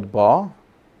played Guild Ball.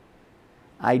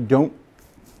 I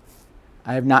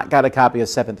have not got a copy of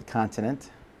Seventh Continent.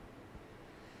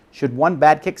 Should one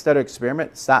bad Kickstarter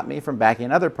experiment stop me from backing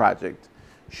another project?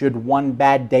 Should one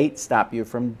bad date stop you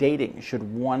from dating? Should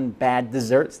one bad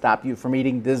dessert stop you from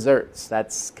eating desserts?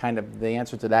 That's kind of the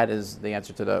answer to that is the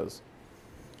answer to those.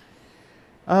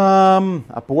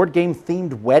 A board game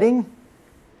themed wedding?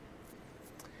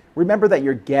 Remember that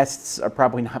your guests are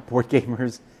probably not board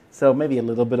gamers. So maybe a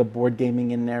little bit of board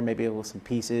gaming in there, maybe some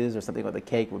pieces or something with a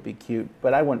cake would be cute.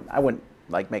 But I wouldn't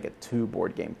like make it too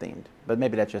board game themed. But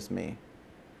maybe that's just me.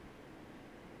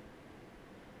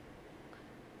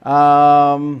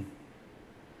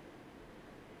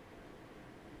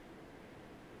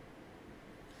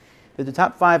 Did the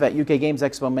top 5 at UK Games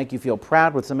Expo make you feel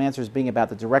proud, with some answers being about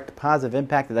the direct positive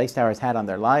impact that Dice Tower has had on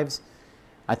their lives?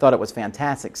 I thought it was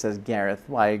fantastic, says Gareth.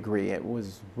 Well, I agree. It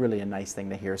was really a nice thing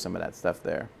to hear some of that stuff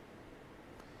there.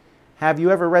 Have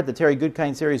you ever read the Terry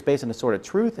Goodkind series based on The Sword of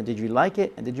Truth, and did you like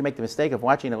it? And did you make the mistake of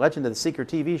watching The Legend of the Seeker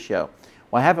TV show?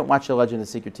 Well, I haven't watched The Legend of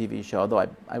the Seeker TV show, although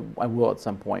I will at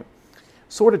some point.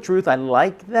 Sword of Truth, I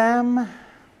like them.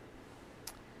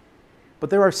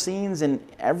 But there are scenes in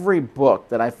every book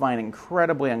that I find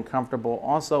incredibly uncomfortable.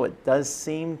 Also, it does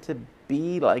seem to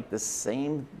be like the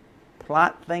same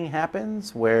plot thing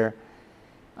happens where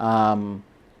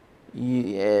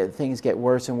things get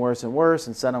worse and worse and worse,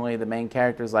 and suddenly the main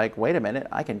character's like, wait a minute,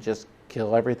 I can just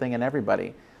kill everything and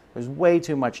everybody. There's way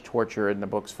too much torture in the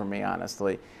books for me,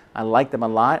 honestly. I like them a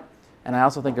lot, and I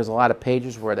also think there's a lot of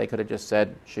pages where they could have just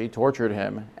said, she tortured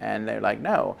him, and they're like,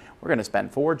 no, we're going to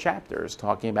spend 4 chapters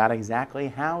talking about exactly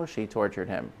how she tortured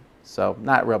him. So,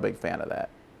 not a real big fan of that.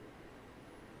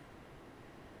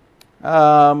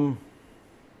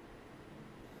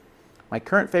 My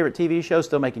current favorite TV show,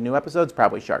 still making new episodes,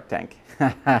 probably Shark Tank.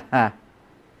 Are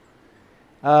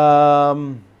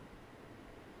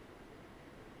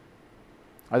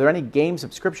there any game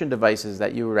subscription devices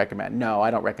that you would recommend? No, I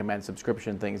don't recommend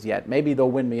subscription things yet. Maybe they'll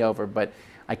win me over, but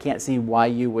I can't see why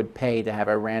you would pay to have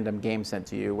a random game sent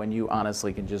to you when you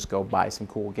honestly can just go buy some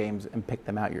cool games and pick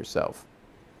them out yourself.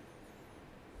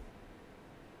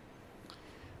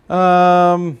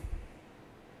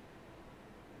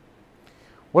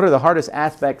 What are the hardest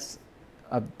aspects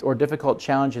or difficult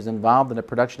challenges involved in the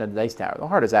production of the Dice Tower? The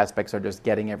hardest aspects are just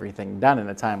getting everything done in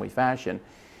a timely fashion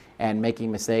and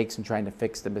making mistakes and trying to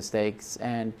fix the mistakes.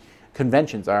 And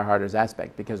conventions are our hardest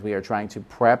aspect because we are trying to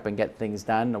prep and get things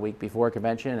done a week before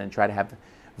convention and try to have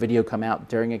video come out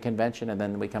during a convention, and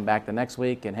then we come back the next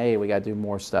week, and hey, we got to do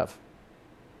more stuff.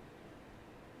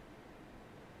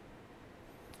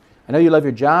 I know you love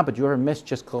your job, but do you ever miss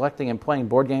just collecting and playing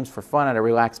board games for fun at a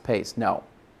relaxed pace? No.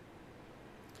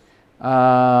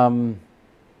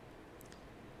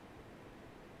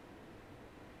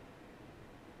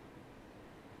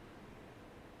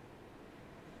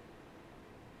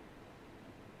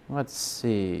 Let's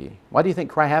see. Why do you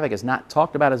think Cry Havoc is not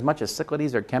talked about as much as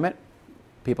Cyclades or Kemet?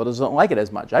 People just don't like it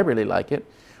as much. I really like it.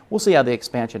 We'll see how the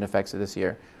expansion affects it this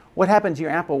year. What happened to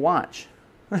your Apple Watch?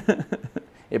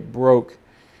 It broke.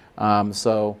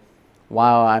 So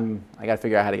while I got to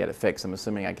figure out how to get it fixed, I'm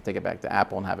assuming I could take it back to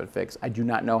Apple and have it fixed. I do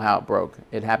not know how it broke.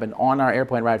 It happened on our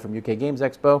airplane ride from UK Games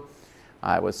Expo.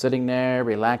 I was sitting there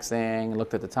relaxing,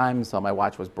 looked at the time, and saw my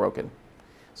watch was broken.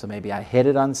 So maybe I hit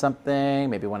it on something.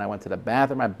 Maybe when I went to the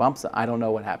bathroom, I bumped it. I don't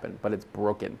know what happened, but it's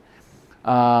broken.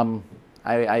 I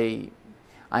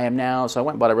am now, so I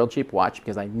went and bought a real cheap watch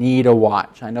because I need a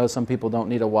watch. I know some people don't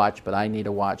need a watch, but I need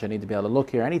a watch. I need to be able to look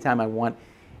here anytime I want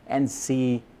and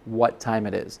see what time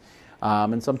it is.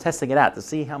 And so I'm testing it out to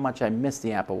see how much I miss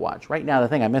the Apple Watch. Right now, the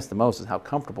thing I miss the most is how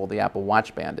comfortable the Apple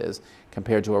Watch band is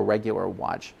compared to a regular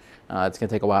watch. It's going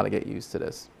to take a while to get used to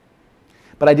this.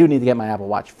 But I do need to get my Apple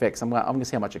Watch fixed. I'm going to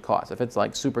see how much it costs. If it's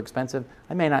like super expensive,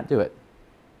 I may not do it.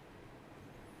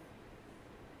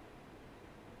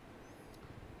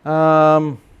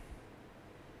 How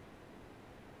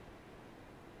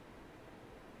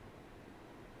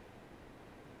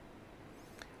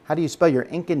do you spell your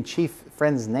Incan chief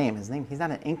friend's name? He's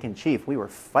not an Incan chief. We were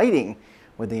fighting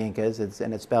with the Incas,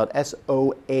 and it's spelled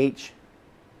Sohcahtoa,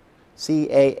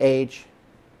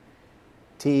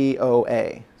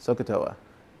 Sohcahtoa.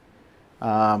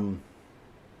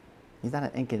 He's not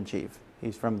an Incan chief.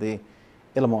 He's from the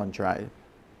Ilamon tribe.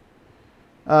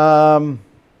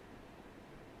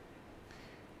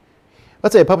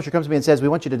 Let's say a publisher comes to me and says, we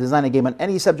want you to design a game on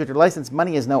any subject or license.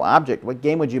 Money is no object. What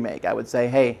game would you make? I would say,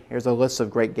 hey, here's a list of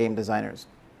great game designers.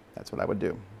 That's what I would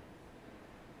do.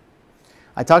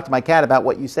 I talked to my cat about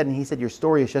what you said, and he said your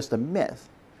story is just a myth.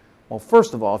 Well,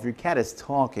 first of all, if your cat is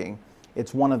talking,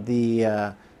 it's one of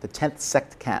the 10th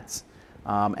sect cats.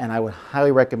 And I would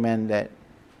highly recommend that,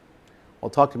 well,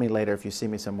 talk to me later if you see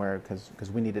me somewhere, because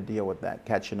we need to deal with that.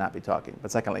 Cats should not be talking. But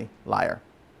secondly, liar,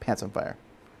 pants on fire,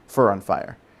 fur on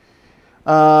fire.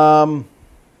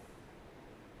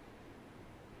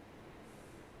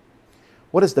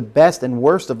 What is the best and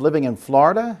worst of living in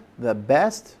Florida? The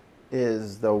best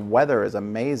is the weather is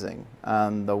amazing.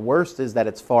 The worst is that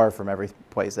it's far from every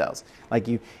place else. Like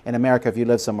in America, if you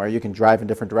live somewhere, you can drive in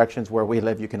different directions. Where we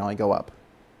live, you can only go up.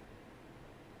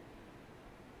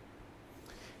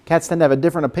 Cats tend to have a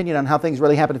different opinion on how things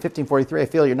really happened in 1543. I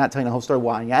feel you're not telling the whole story.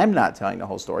 Well, I'm not telling the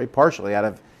whole story, partially out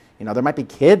of, there might be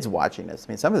kids watching this.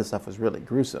 I mean, some of this stuff was really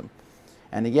gruesome.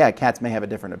 And yeah, cats may have a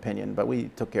different opinion, but we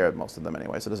took care of most of them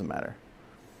anyway, so it doesn't matter.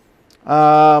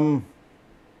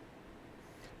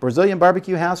 Brazilian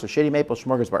barbecue house or Shady Maple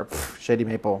smorgasbord? Pfft, Shady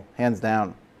Maple, hands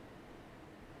down.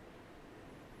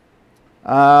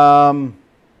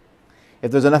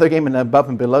 If there's another game in the Above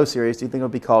and Below series, do you think it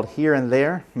would be called Here and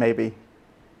There? Maybe.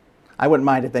 I wouldn't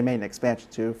mind if they made an expansion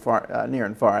to Near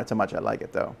and Far. That's how much I like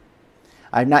it, though.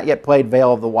 I've not yet played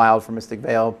Veil of the Wild for Mystic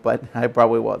Vale, but I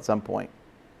probably will at some point.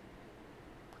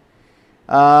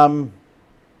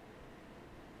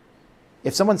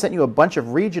 If someone sent you a bunch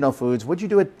of regional foods, would you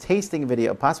do a tasting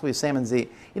video, possibly a Salmon Z?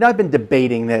 I've been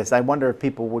debating this. I wonder if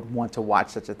people would want to watch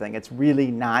such a thing. It's really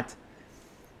not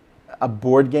a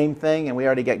board game thing, and we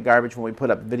already get garbage when we put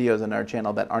up videos on our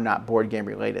channel that are not board game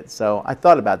related. So I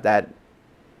thought about that.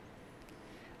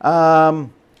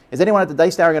 Is anyone at the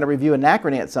Dice Tower going to review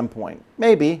Anachrony at some point?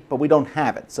 Maybe, but we don't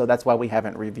have it, so that's why we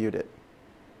haven't reviewed it.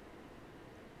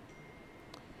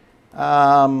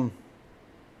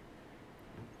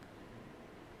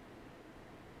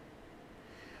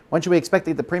 When should we expect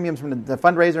to get the premiums from the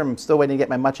fundraiser? I'm still waiting to get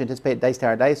my much anticipated Dice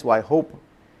Tower dice. Well,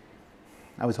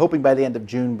 I was hoping by the end of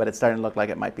June, but it's starting to look like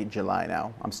it might be July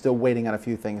now. I'm still waiting on a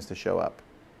few things to show up.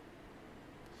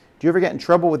 Do you ever get in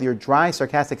trouble with your dry,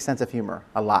 sarcastic sense of humor?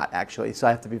 A lot, actually, so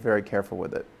I have to be very careful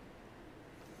with it.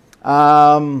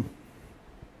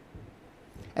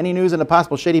 Any news on a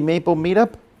possible Shady Maple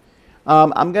meetup?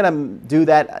 I'm going to do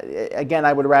that. Again,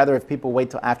 I would rather if people wait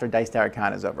till after Dice Tower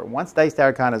Con is over. Once Dice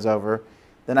Tower Con is over,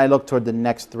 then I look toward the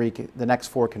next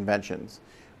 4 conventions,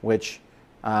 which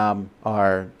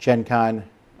are Gen Con,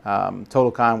 Total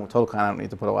Con. Well, Total Con, I don't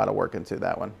need to put a lot of work into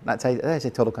that one. Did I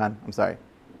say Total Con? I'm sorry.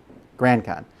 Grand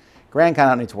Con. Grand Con I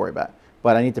don't need to worry about,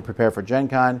 but I need to prepare for Gen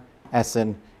Con,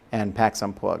 Essen, and PAX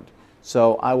Unplugged.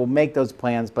 So I will make those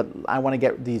plans, but I want to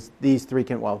get these three.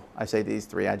 Well, I say these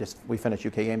three. We finished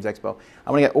UK Games Expo.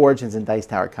 I want to get Origins and Dice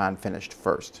Tower Con finished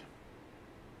first.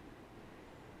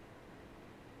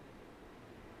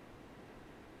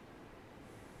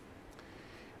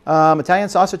 Italian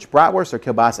sausage, bratwurst, or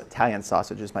kielbasa? Italian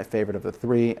sausage is my favorite of the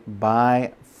three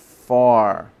by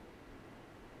far.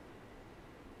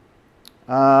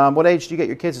 What age do you get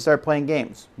your kids to start playing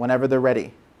games? Whenever they're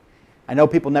ready. I know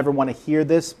people never want to hear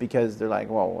this because they're like,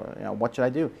 well, what should I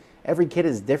do? Every kid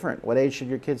is different. What age should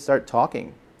your kids start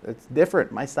talking? It's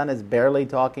different. My son is barely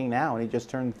talking now, and he just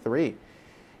turned 3.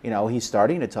 He's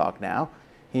starting to talk now.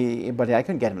 But I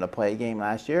couldn't get him to play a game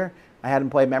last year. I had him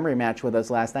play Memory Match with us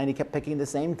last night. He kept picking the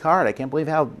same card. I can't believe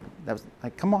how that was.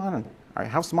 Like, come on. All right,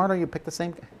 how smart are you? Pick the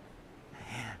same.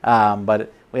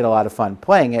 But we had a lot of fun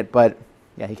playing it. But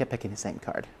yeah, he kept picking the same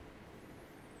card.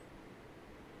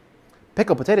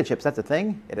 Pickled potato chips, that's a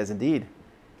thing? It is indeed.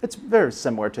 It's very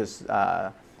similar to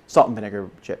salt and vinegar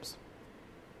chips.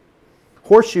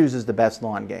 Horseshoes is the best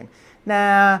lawn game.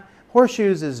 Nah,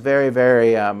 horseshoes is very,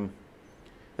 very...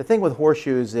 the thing with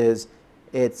horseshoes is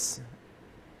it's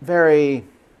very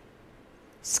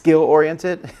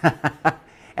skill-oriented.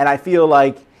 And I feel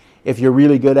like if you're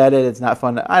really good at it, it's not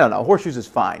fun. I don't know. Horseshoes is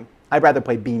fine. I'd rather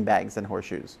play beanbags than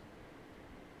horseshoes.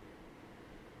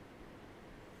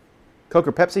 Coke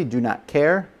or Pepsi, do not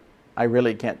care. I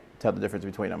really can't tell the difference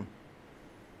between them.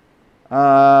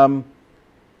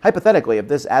 Hypothetically, if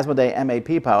this Asmodee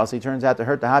MAP policy turns out to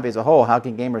hurt the hobby as a whole, how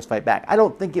can gamers fight back? I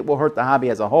don't think it will hurt the hobby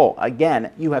as a whole.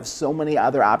 Again, you have so many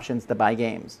other options to buy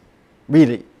games.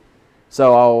 Really.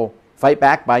 So I'll fight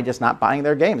back by just not buying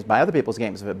their games. Buy other people's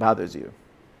games if it bothers you.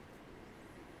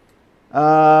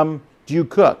 Do you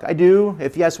cook? I do.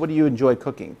 If yes, what do you enjoy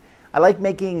cooking? I like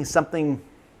making something...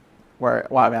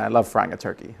 I love frying a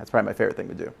turkey. That's probably my favorite thing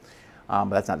to do. But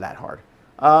that's not that hard.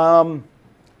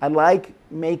 I like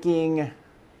making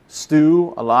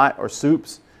stew a lot, or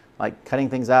soups, like cutting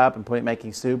things up and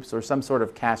making soups, or some sort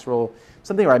of casserole,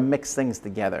 something where I mix things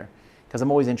together, because I'm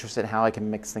always interested in how I can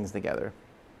mix things together.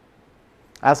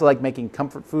 I also like making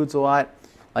comfort foods a lot,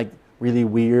 like really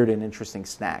weird and interesting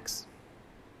snacks.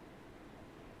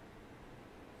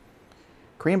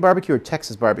 Korean barbecue or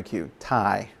Texas barbecue?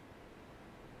 Thai.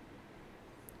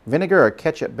 Vinegar or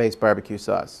ketchup-based barbecue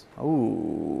sauce?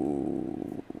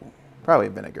 Ooh, probably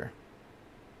vinegar.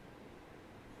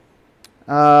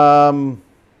 Oh,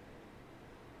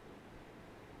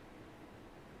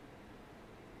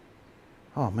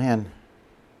 man.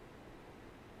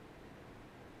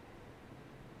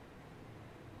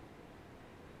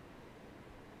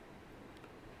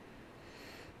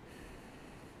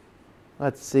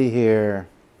 Let's see here.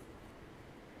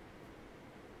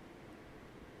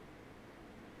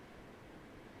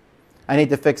 I need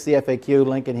to fix the FAQ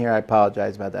link in here. I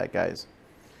apologize about that, guys.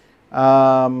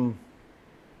 Can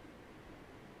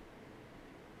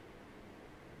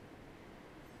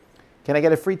I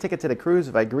get a free ticket to the cruise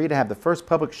if I agree to have the first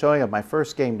public showing of my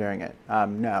first game during it?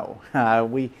 No.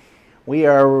 We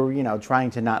are, trying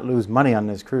to not lose money on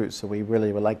this cruise, so we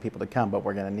really would like people to come, but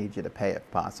we're going to need you to pay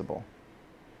if possible.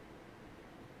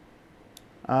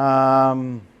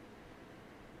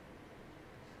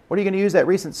 What are you going to use that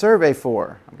recent survey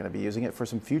for? I'm going to be using it for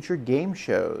some future game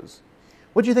shows.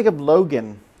 What do you think of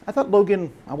Logan? I thought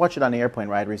Logan, I watched it on the airplane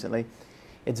ride recently.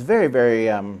 It's very,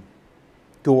 very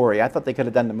gory. I thought they could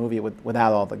have done the movie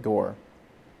without all the gore.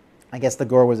 I guess the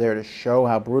gore was there to show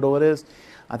how brutal it is.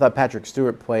 I thought Patrick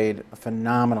Stewart played a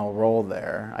phenomenal role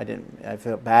there. I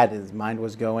felt bad his mind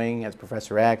was going as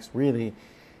Professor X. Really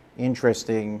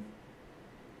interesting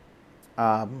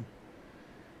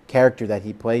character that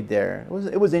he played there.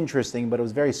 It was interesting, but it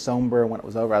was very somber. When it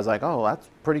was over, I was like, oh, that's a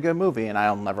pretty good movie, and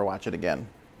I'll never watch it again.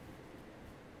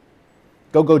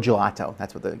 Go Gelato.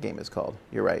 That's what the game is called.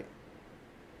 You're right.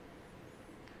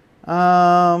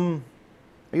 Are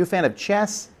you a fan of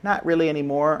chess? Not really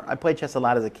anymore. I played chess a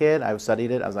lot as a kid. I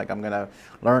studied it. I was like, I'm going to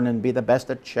learn and be the best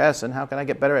at chess, and how can I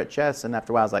get better at chess? And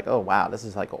after a while, I was like, oh, wow, this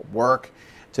is like a work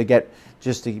to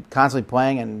constantly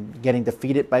playing and getting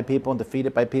defeated by people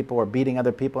or beating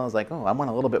other people. And I was like, oh, I want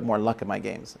a little bit more luck in my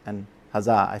games. And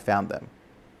huzzah, I found them.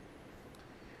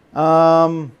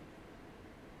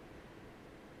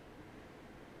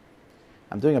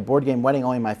 I'm doing a board game wedding,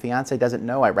 only my fiance doesn't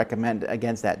know. I recommend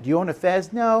against that. Do you own a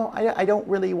Fez? No, I don't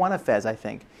really want a Fez, I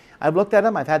think. I've looked at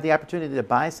them. I've had the opportunity to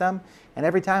buy some. And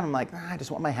every time I'm like, I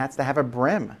just want my hats to have a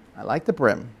brim. I like the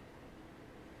brim.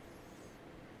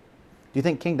 Do you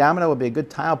think King Domino would be a good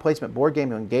tile placement board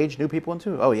game to engage new people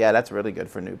into? Oh, yeah, that's really good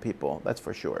for new people. That's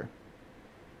for sure.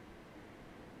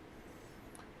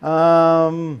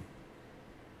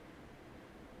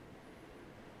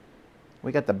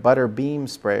 We got the butter beam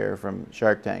sprayer from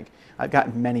Shark Tank. I've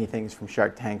gotten many things from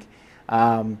Shark Tank.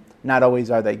 Not always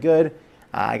are they good.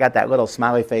 I got that little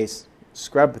smiley face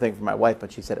scrub thing from my wife,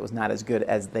 but she said it was not as good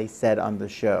as they said on the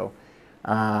show.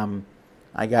 I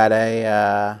got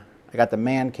the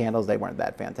man candles. They weren't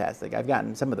that fantastic. I've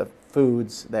gotten some of the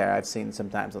foods there. I've seen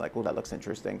sometimes. I'm like, oh, that looks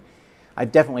interesting.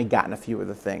 I've definitely gotten a few of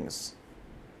the things.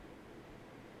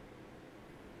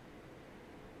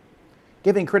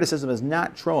 Giving criticism is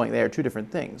not trolling. They are two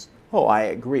different things. Oh, I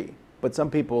agree. But some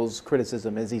people's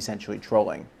criticism is essentially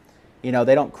trolling. You know,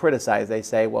 they don't criticize. They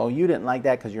say, well, you didn't like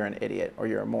that because you're an idiot, or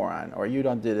you're a moron, or you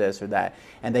don't do this or that.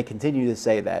 And they continue to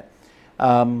say that.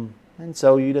 And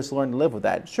so you just learn to live with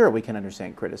that. Sure, we can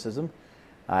understand criticism.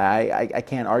 I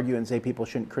can't argue and say people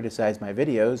shouldn't criticize my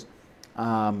videos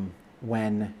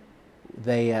when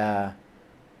they,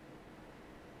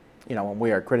 when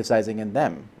we are criticizing in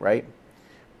them, right?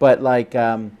 But like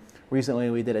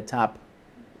recently we did a top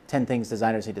 10 things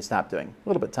designers need to stop doing. A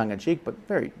little bit tongue-in-cheek, but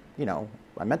very,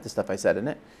 I meant the stuff I said in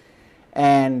it.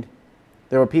 And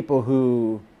there were people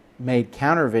who made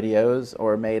counter videos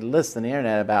or made lists on the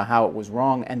internet about how it was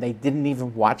wrong, and they didn't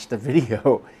even watch the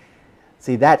video.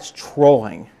 See, that's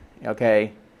trolling,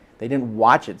 okay? They didn't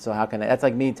watch it, so how can that's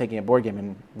like me taking a board game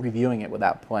and reviewing it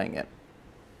without playing it.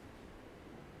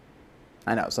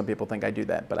 I know, some people think I do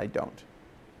that, but I don't.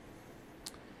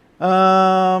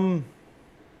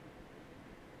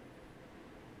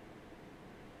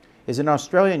 Is in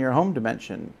Australia in your home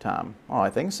dimension, Tom? Oh, I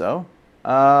think so.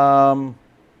 When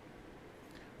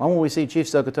will we see Chief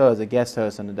Sokoto as a guest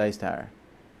host on the Dice Tower?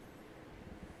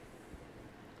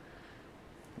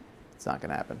 It's not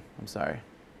going to happen. I'm sorry.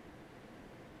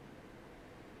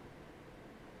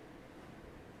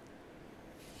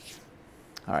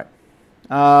 All right.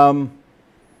 Are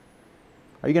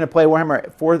you going to play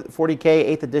Warhammer 40K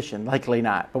 8th edition? Likely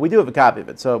not. But we do have a copy of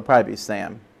it, so it'll probably be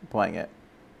Sam playing it.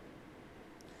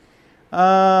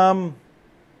 Do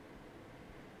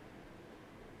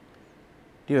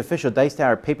you have official Dice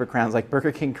Tower paper crowns like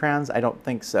Burger King crowns? I don't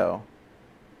think so.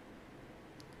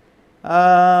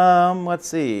 Let's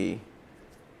see.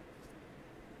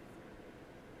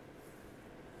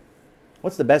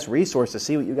 What's the best resource to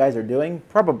see what you guys are doing?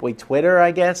 Probably Twitter,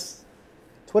 I guess.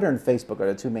 Twitter and Facebook are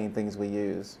the two main things we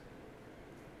use.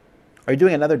 Are you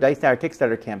doing another Dice Tower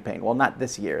Kickstarter campaign? Well, not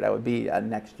this year. That would be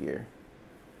next year.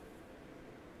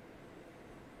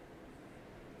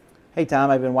 Hey Tom,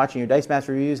 I've been watching your Dice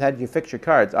Master reviews. How did you fix your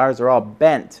cards? Ours are all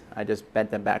bent. I just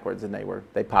bent them backwards and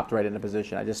they popped right into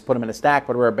position. I just put them in a stack,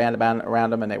 put a rubber band around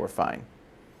them, and they were fine.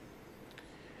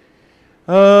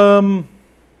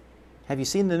 Have you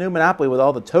seen the new Monopoly with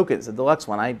all the tokens, the deluxe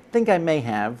one? I think I may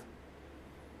have.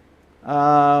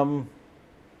 I'm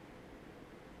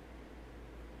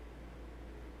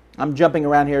jumping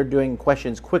around here doing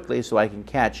questions quickly so I can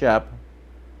catch up.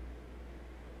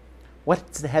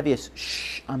 What's the heaviest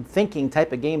I'm thinking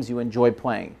type of games you enjoy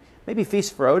playing? Maybe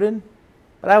Feast for Odin?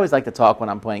 But I always like to talk when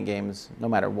I'm playing games, no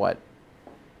matter what.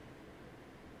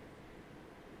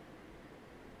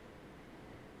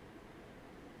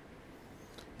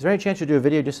 Is there any chance you'll do a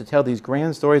video just to tell these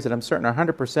grand stories that I'm certain are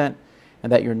 100%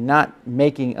 and that you're not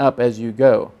making up as you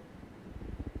go?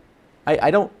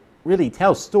 I don't really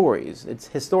tell stories. It's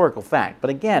historical fact. But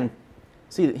again,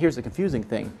 see, here's the confusing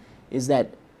thing, is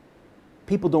that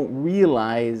people don't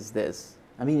realize this.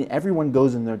 I mean, everyone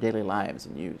goes in their daily lives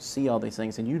and you see all these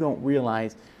things and you don't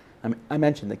realize, I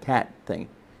mentioned the cat thing,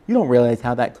 you don't realize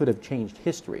how that could have changed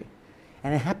history.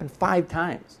 And it happened 5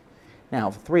 times. Now,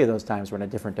 3 of those times were in a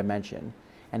different dimension.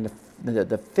 And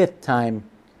the 5th time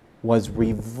was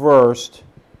reversed,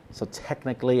 so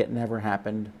technically it never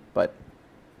happened, but,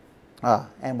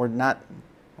 and we're not,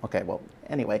 okay, well,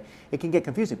 anyway, it can get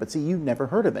confusing, but see, you've never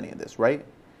heard of any of this, right?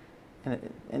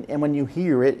 And when you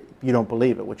hear it, you don't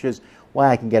believe it, which is why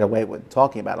I can get away with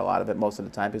talking about a lot of it most of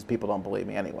the time, because people don't believe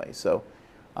me anyway. So,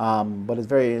 but it's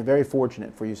very, very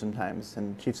fortunate for you sometimes,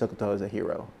 and Chief Sokoto is a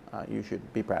hero. You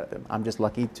should be proud of him. I'm just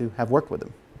lucky to have worked with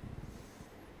him.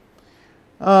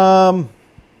 How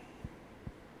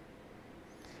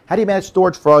do you manage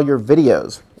storage for all your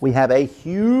videos? We have a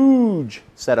huge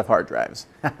set of hard drives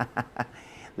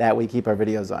that we keep our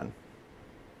videos on.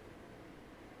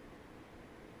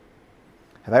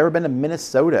 Have I ever been to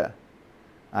Minnesota?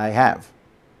 I have.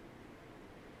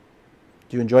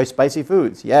 Do you enjoy spicy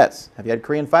foods? Yes. Have you had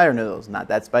Korean fire noodles? Not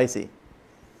that spicy.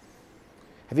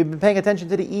 Have you been paying attention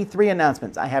to the E3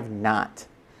 announcements? I have not.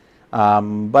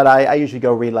 But I usually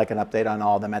go read like an update on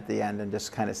all of them at the end and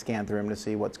just kind of scan through them to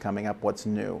see what's coming up, what's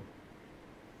new.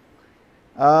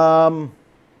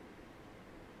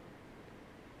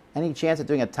 Any chance of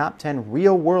doing a top 10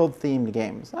 real-world themed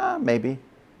games? Maybe.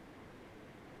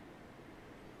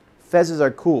 Fezzes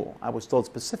are cool. I was told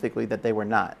specifically that they were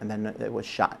not, and then it was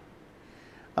shot.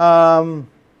 When's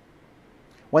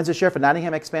the Sheriff of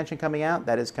Nottingham expansion coming out?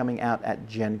 That is coming out at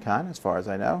Gen Con, as far as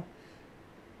I know.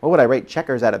 What would I rate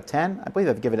Checkers out of 10? I believe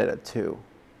I've given it a 2.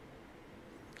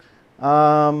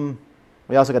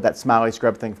 We also got that Smiley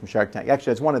Scrub thing from Shark Tank.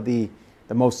 Actually, it's one of the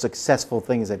most successful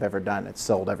things they've ever done. It's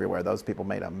sold everywhere. Those people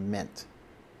made a mint.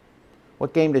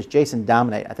 What game does Jason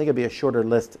dominate? I think it'd be a shorter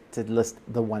list to list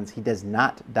the ones he does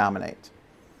not dominate.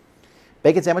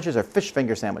 Bacon sandwiches or fish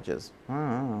finger sandwiches? I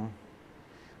don't know.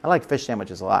 I like fish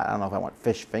sandwiches a lot. I don't know if I want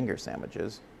fish finger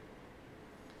sandwiches.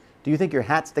 Do you think your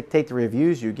hats dictate the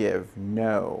reviews you give?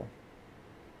 No.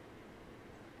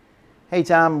 Hey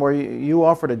Tom, were you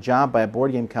offered a job by a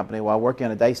board game company while working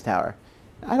on a dice tower?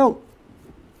 I don't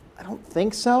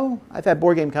think so. I've had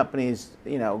board game companies,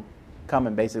 come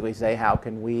and basically say, how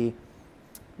can we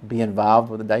be involved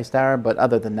with the dice tower? But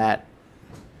other than that,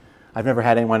 I've never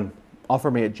had anyone offer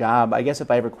me a job. I guess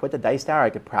if I ever quit the dice tower, I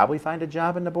could probably find a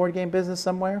job in the board game business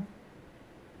somewhere.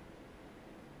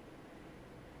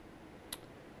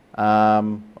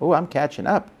 Oh, I'm catching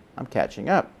up. I'm catching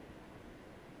up.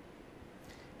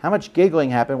 How much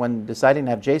giggling happened when deciding to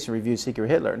have Jason review Secret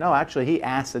Hitler? No, actually, he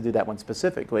asked to do that one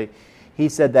specifically. He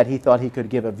said that he thought he could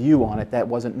give a view on it that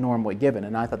wasn't normally given,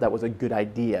 and I thought that was a good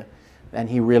idea. And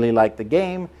he really liked the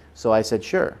game, so I said,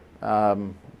 sure.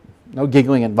 No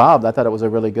giggling involved. I thought it was a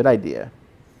really good idea.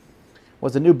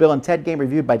 Was the new Bill and Ted game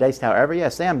reviewed by Dice Tower ever? Yeah,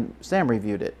 Sam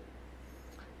reviewed it.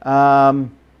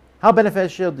 How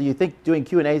beneficial do you think doing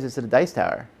Q&As instead of Dice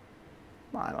Tower?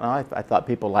 Well, I don't know. I thought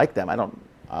people liked them. I don't.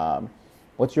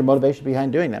 What's your motivation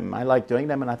behind doing them? I like doing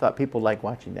them, and I thought people like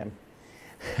watching them.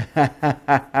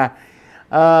 Have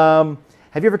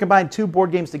you ever combined 2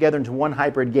 board games together into one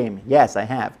hybrid game? Yes, I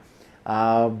have.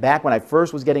 Back when I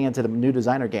first was getting into the new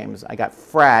designer games, I got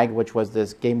Frag, which was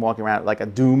this game walking around like a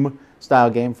Doom-style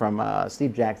game from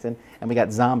Steve Jackson, and we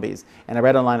got Zombies. And I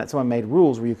read online that someone made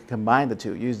rules where you could combine the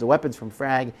two, use the weapons from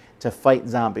Frag to fight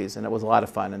zombies, and it was a lot of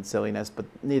fun and silliness, but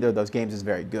neither of those games is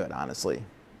very good, honestly.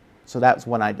 So that's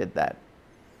when I did that.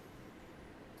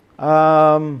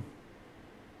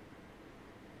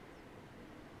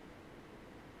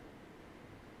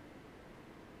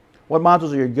 What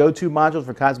modules are your go-to modules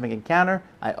for Cosmic Encounter?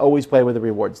 I always play with a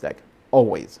rewards deck.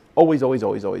 Always. Always, always,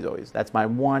 always, always, always. That's my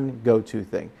one go-to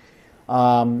thing.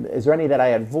 Is there any that I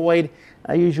avoid?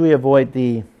 I usually avoid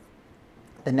the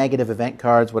negative event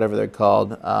cards, whatever they're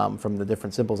called, from the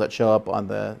different symbols that show up on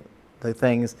the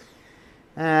things.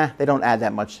 They don't add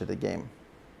that much to the game.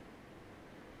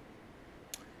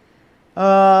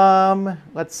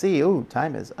 Let's see. Ooh,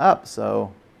 time is up,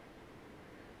 so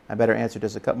I better answer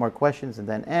just a couple more questions and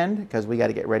then end, because we got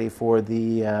to get ready for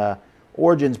the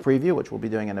Origins preview, which we'll be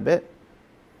doing in a bit.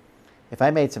 If I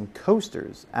made some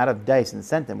coasters out of dice and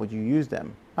sent them, would you use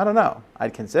them? I don't know.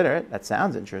 I'd consider it. That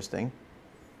sounds interesting.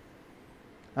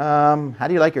 How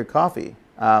do you like your coffee?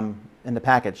 In the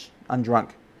package, undrunk.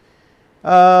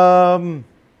 How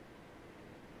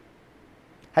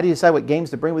do you decide what games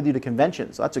to bring with you to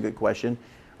conventions? That's a good question.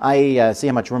 I see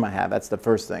how much room I have. That's the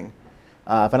first thing. If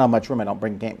I don't have much room, I don't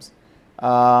bring games.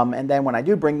 And then when I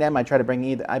do bring them, I try to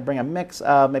bring I bring a mix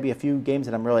of maybe a few games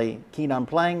that I'm really keen on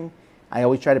playing. I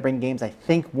always try to bring games I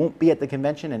think won't be at the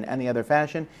convention in any other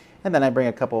fashion. And then I bring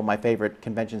a couple of my favorite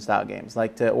convention-style games.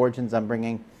 Like to Origins, I'm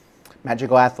bringing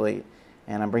Magical Athlete,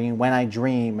 and I'm bringing When I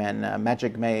Dream, and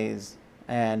Magic Maze,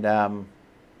 and a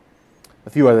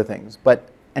few other things. But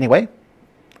anyway,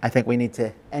 I think we need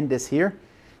to end this here,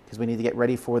 because we need to get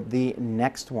ready for the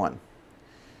next one.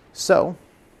 So,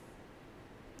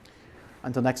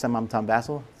 until next time, I'm Tom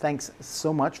Vasel. Thanks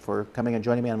so much for coming and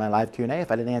joining me on my live Q&A. If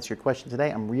I didn't answer your question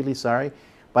today, I'm really sorry.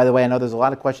 By the way, I know there's a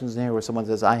lot of questions in here where someone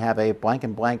says, I have a blank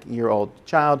and blank year-old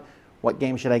child. What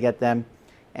game should I get them?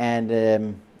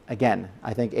 And again,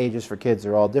 I think ages for kids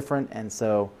are all different, and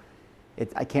so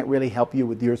I can't really help you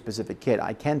with your specific kid.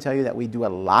 I can tell you that we do a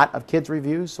lot of kids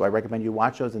reviews, so I recommend you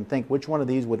watch those and think which one of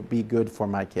these would be good for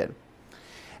my kid.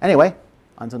 Anyway,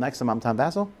 until next time, I'm Tom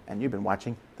Vasel, and you've been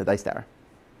watching The Dice Tower.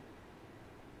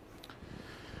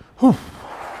 Whew.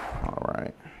 All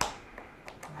right.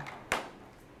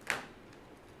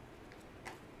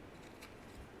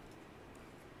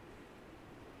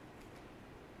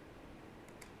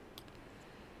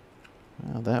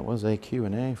 Well, that was a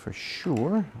Q&A for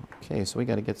sure. Okay, so we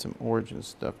got to get some Origin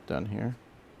stuff done here.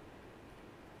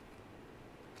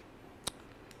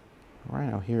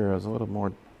 Rhino Hero is a little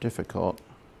more difficult,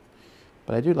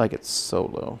 but I do like it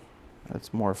solo.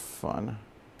 It's more fun.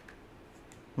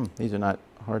 These are not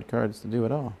hard cards to do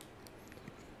at all.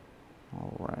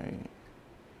 All right.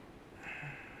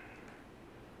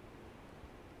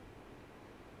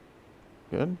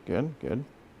 Good, good, good.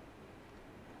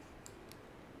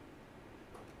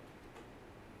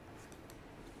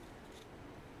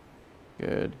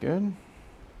 Good, good.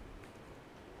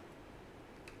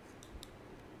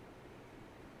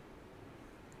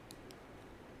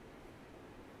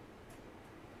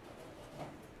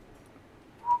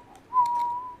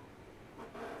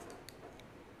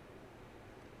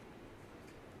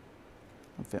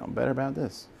 I'm feeling better about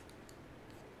this.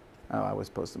 Oh, I was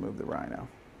supposed to move the rhino.